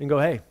and go,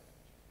 hey,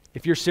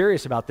 if you're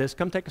serious about this,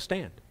 come take a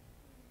stand.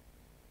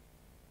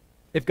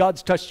 If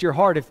God's touched your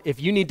heart,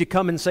 if you need to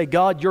come and say,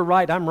 God, you're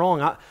right, I'm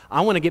wrong,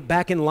 I want to get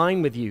back in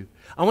line with you.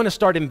 I want to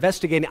start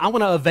investigating. I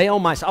want to avail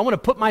myself. I want to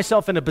put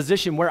myself in a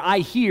position where I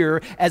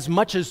hear as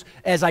much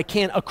as I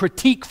can a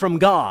critique from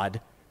God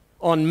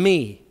on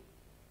me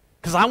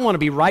because I want to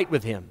be right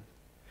with Him.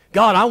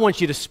 God, I want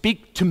you to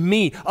speak to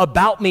me,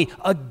 about me,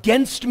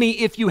 against me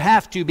if you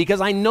have to, because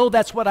I know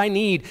that's what I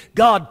need.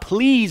 God,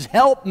 please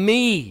help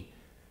me.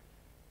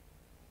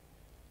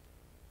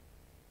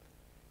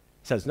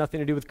 This has nothing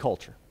to do with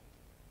culture.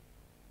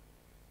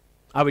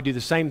 I would do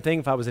the same thing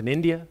if I was in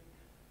India,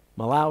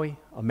 Malawi,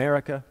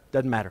 America,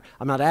 doesn't matter.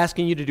 I'm not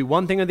asking you to do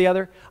one thing or the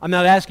other. I'm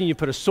not asking you to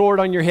put a sword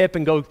on your hip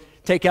and go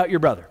take out your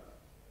brother.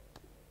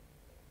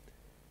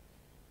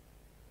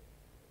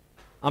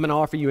 I'm going to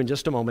offer you in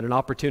just a moment an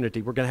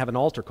opportunity. We're going to have an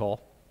altar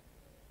call.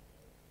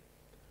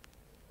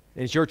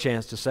 And it's your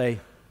chance to say,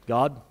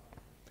 God,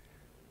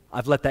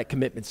 I've let that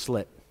commitment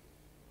slip.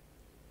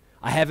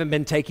 I haven't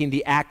been taking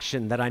the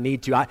action that I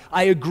need to.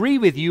 I agree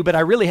with you, but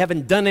I really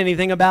haven't done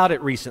anything about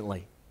it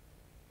recently.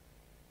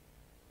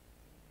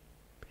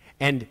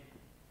 And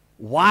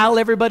while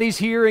everybody's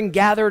here and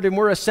gathered and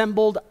we're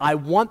assembled, I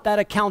want that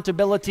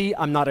accountability.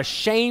 I'm not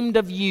ashamed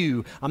of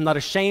you. I'm not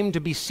ashamed to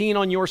be seen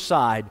on your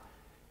side.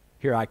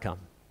 Here I come.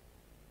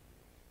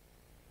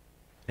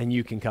 And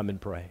you can come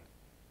and pray.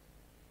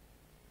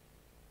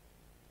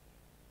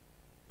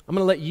 I'm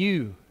going to let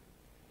you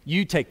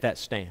take that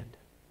stand.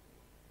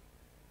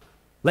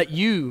 Let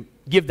you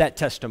give that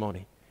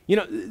testimony. You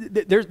know,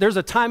 there's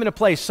a time and a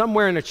place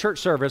somewhere in a church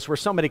service where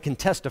somebody can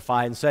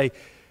testify and say,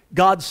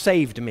 God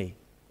saved me.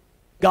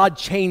 God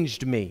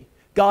changed me.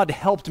 God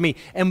helped me.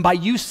 And by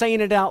you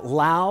saying it out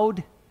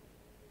loud,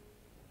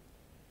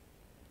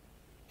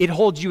 it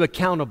holds you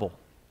accountable.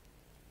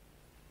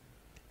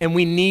 And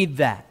we need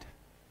that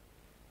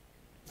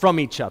from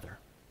each other.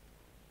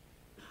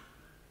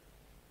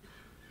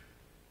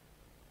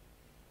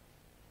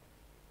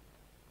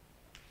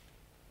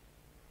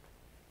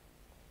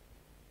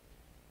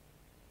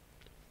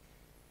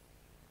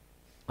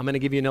 I'm going to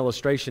give you an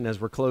illustration as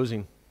we're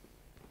closing.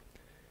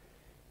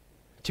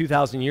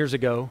 2,000 years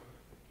ago,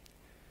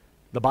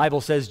 the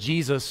Bible says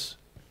Jesus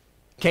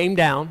came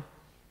down,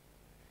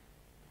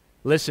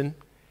 listen,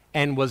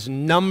 and was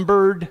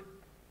numbered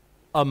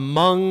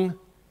among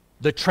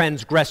the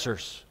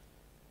transgressors.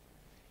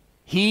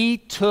 He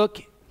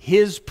took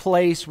his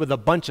place with a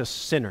bunch of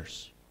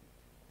sinners.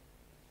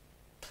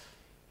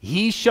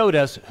 He showed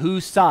us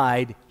whose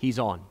side he's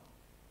on.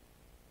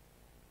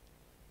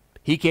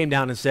 He came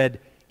down and said,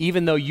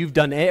 even though you've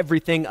done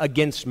everything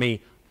against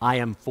me, I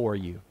am for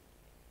you.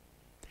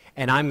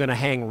 And I'm going to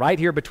hang right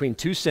here between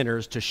two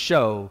sinners to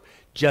show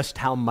just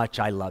how much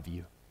I love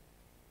you.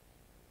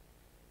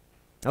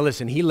 Now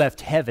listen, he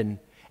left heaven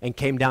and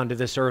came down to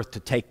this earth to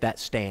take that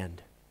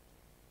stand.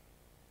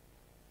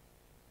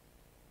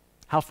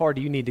 How far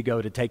do you need to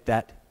go to take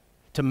that,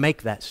 to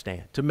make that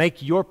stand, to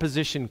make your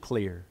position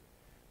clear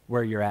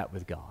where you're at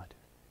with God?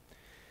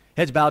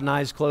 Heads bowed and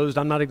eyes closed.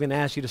 I'm not even going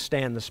to ask you to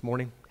stand this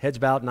morning. Heads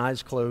bowed and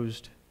eyes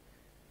closed.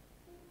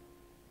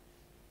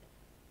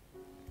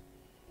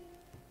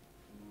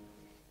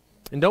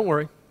 And don't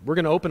worry, we're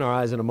going to open our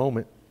eyes in a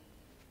moment.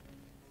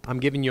 I'm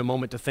giving you a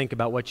moment to think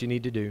about what you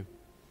need to do.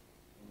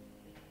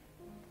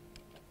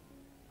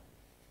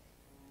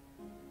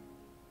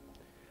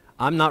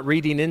 I'm not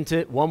reading into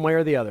it one way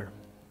or the other.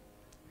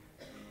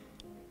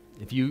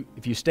 If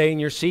you stay in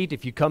your seat,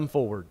 if you come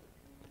forward,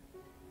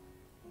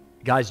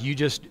 guys, you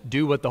just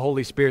do what the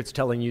Holy Spirit's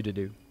telling you to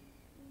do.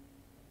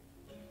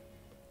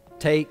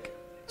 Take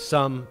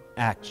some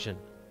action.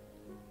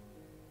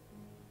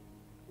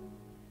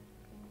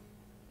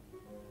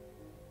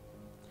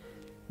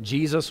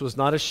 Jesus was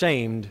not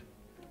ashamed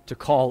to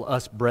call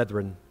us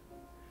brethren.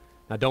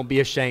 Now, don't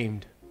be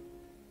ashamed.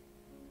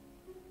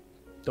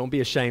 Don't be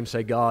ashamed.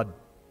 Say, God,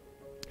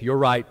 you're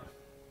right.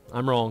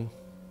 I'm wrong.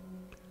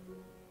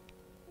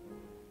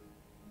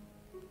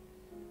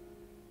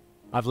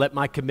 I've let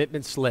my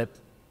commitment slip.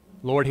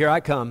 Lord, here I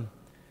come.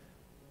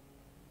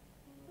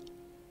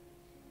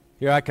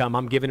 Here I come.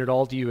 I'm giving it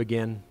all to you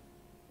again.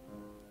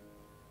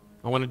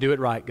 I want to do it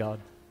right, God.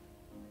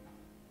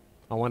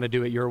 I want to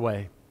do it your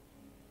way.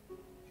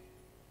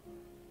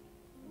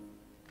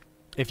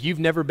 If you've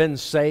never been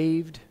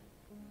saved,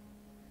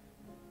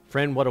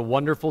 friend, what a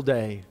wonderful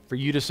day for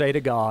you to say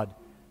to God,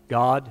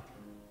 God,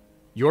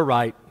 you're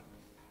right.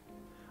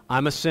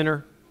 I'm a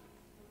sinner.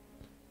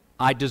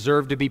 I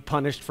deserve to be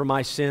punished for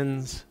my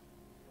sins.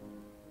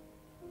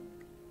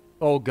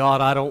 Oh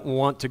God, I don't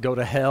want to go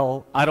to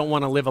hell. I don't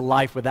want to live a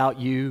life without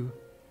you.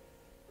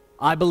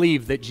 I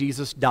believe that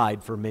Jesus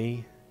died for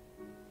me.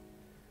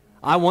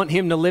 I want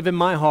him to live in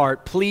my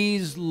heart.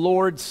 Please,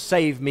 Lord,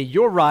 save me.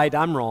 You're right,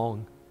 I'm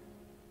wrong.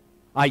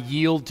 I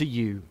yield to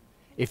you.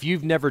 If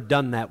you've never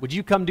done that, would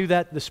you come do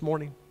that this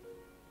morning?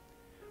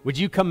 Would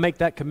you come make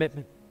that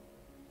commitment?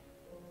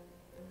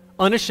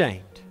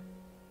 Unashamed.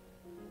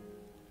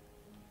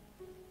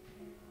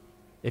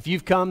 If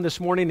you've come this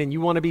morning and you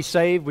want to be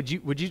saved, would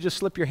you just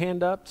slip your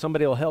hand up?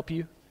 Somebody will help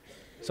you.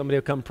 Somebody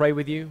will come pray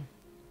with you.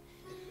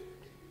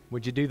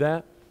 Would you do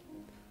that?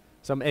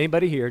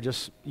 Anybody here,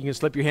 just you can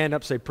slip your hand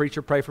up, say,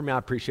 preacher, pray for me. I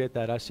appreciate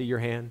that. I see your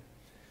hand.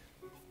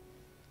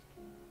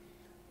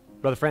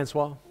 Brother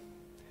Francois,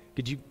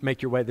 could you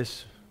make your way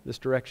this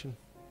direction?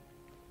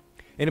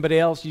 Anybody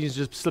else? You can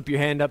just slip your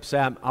hand up,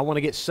 say, I want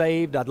to get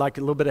saved. I'd like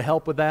a little bit of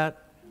help with that.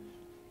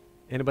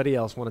 Anybody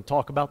else want to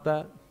talk about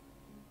that?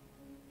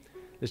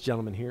 This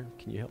gentleman here,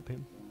 can you help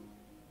him?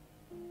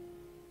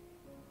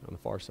 On the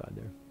far side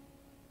there.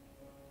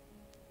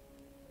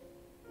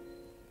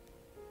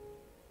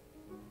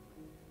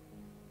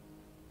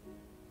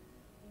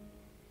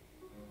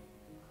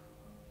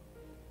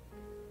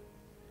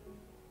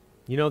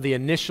 You know, the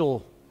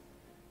initial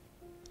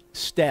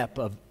step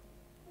of,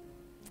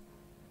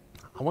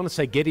 I want to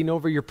say, getting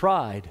over your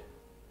pride,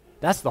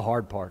 that's the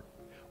hard part.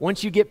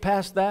 Once you get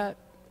past that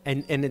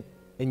and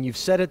you've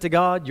said it to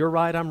God, you're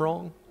right, I'm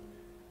wrong,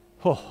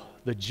 oh,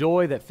 the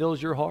joy that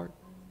fills your heart.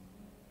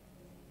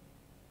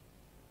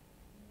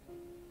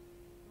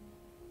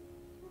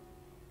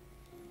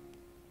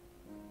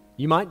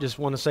 You might just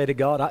want to say to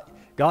God,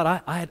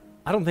 I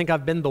don't think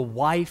I've been the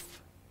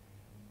wife.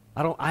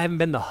 I haven't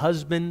been the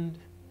husband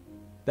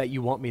that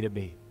you want me to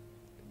be.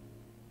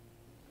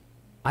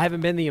 I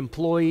haven't been the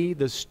employee,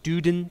 the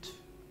student.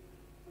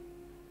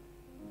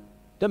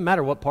 Doesn't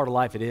matter what part of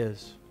life it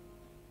is.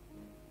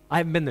 I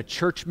haven't been the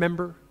church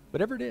member,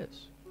 whatever it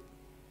is.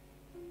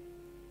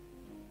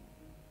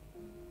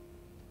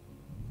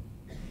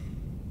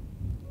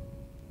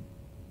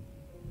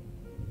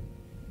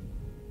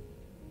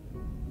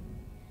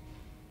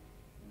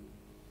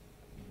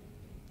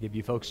 Give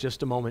you folks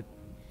just a moment.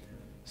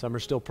 Some are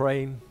still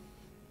praying.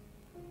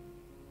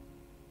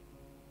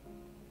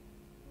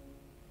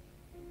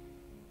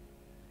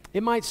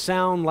 It might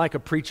sound like a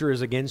preacher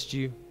is against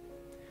you,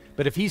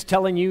 but if he's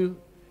telling you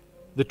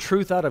the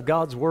truth out of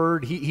God's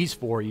word, he's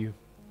for you.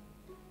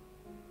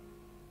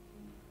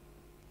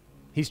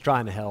 He's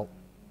trying to help.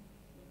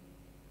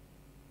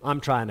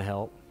 I'm trying to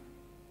help.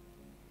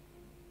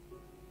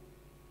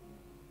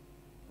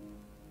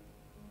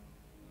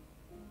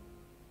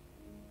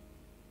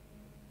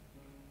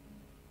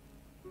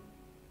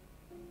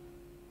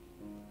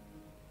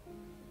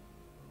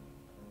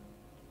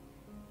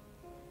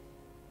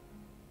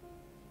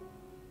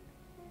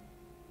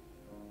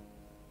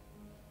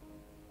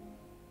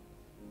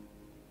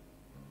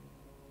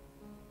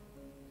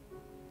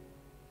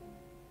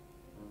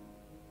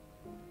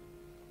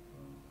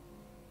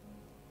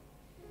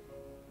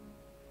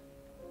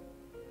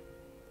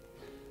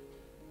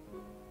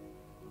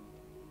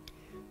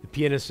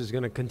 Pianist is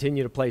going to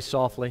continue to play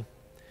softly.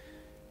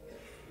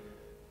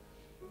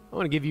 I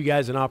want to give you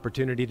guys an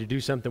opportunity to do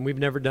something we've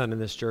never done in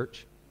this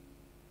church.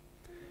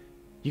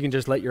 You can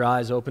just let your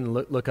eyes open and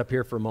look up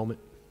here for a moment.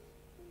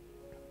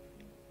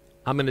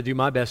 I'm going to do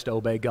my best to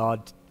obey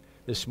God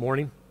this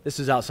morning. This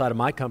is outside of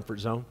my comfort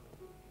zone.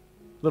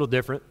 A little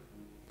different.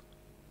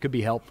 Could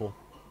be helpful.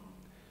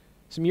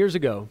 Some years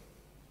ago,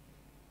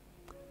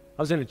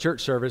 I was in a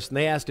church service and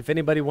they asked if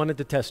anybody wanted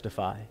to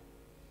testify.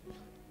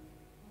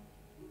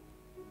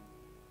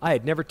 I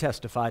had never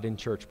testified in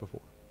church before.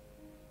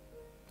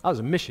 I was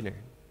a missionary.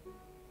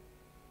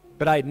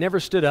 But I had never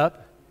stood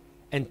up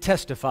and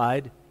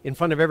testified in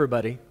front of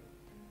everybody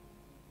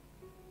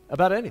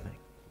about anything.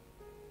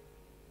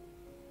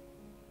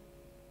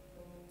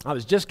 I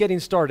was just getting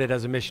started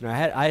as a missionary.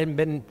 I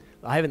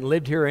haven't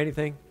lived here or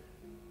anything.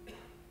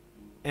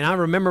 And I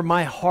remember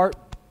my heart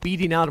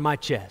beating out of my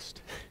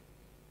chest.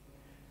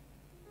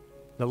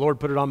 The Lord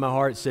put it on my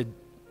heart and said,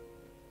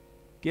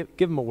 give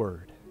him a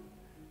word.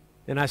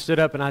 And I stood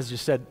up and I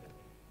just said,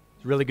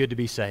 it's really good to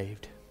be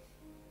saved.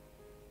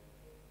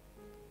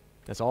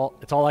 That's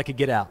all I could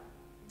get out.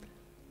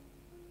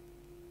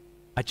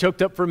 I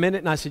choked up for a minute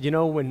and I said,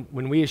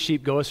 when we as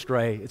sheep go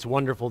astray, it's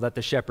wonderful that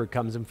the shepherd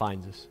comes and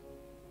finds us.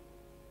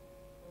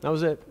 That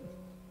was it.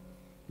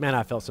 Man,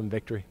 I felt some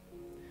victory.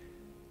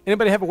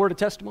 Anybody have a word of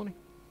testimony?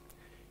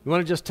 You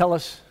want to just tell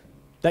us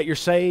that you're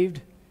saved?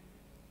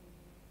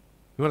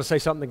 You want to say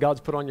something that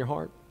God's put on your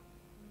heart?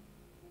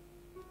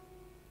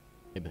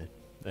 Amen.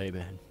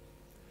 Amen.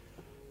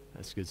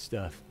 That's good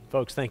stuff.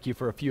 Folks, thank you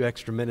for a few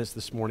extra minutes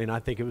this morning. I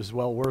think it was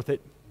well worth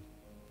it.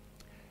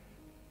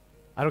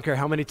 I don't care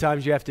how many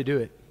times you have to do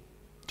it,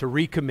 to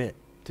recommit,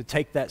 to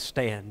take that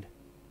stand.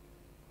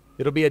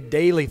 It'll be a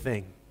daily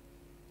thing.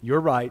 You're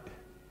right.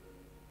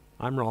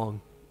 I'm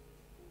wrong.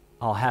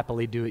 I'll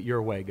happily do it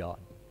your way, God.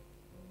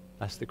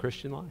 That's the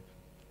Christian life.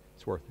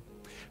 It's worth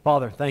it.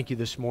 Father, thank you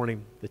this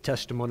morning, the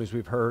testimonies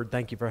we've heard.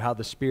 Thank you for how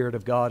the Spirit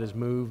of God has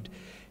moved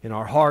in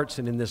our hearts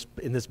and in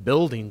this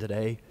building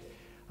today.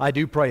 I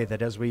do pray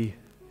that as we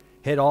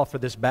head off for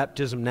this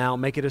baptism now,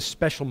 make it a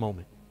special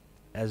moment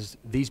as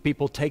these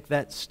people take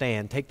that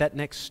stand, take that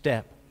next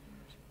step.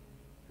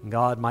 And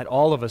God, might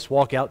all of us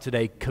walk out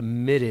today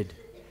committed,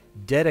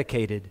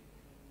 dedicated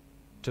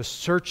to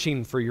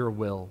searching for your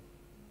will,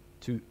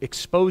 to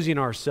exposing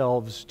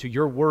ourselves to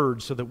your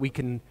word so that we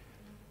can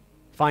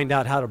find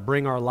out how to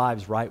bring our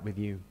lives right with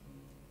you.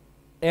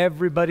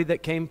 Everybody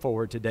that came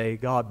forward today,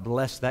 God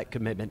bless that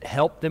commitment.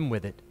 Help them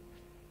with it.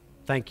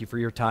 Thank you for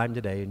your time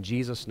today. In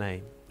Jesus'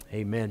 name,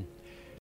 amen.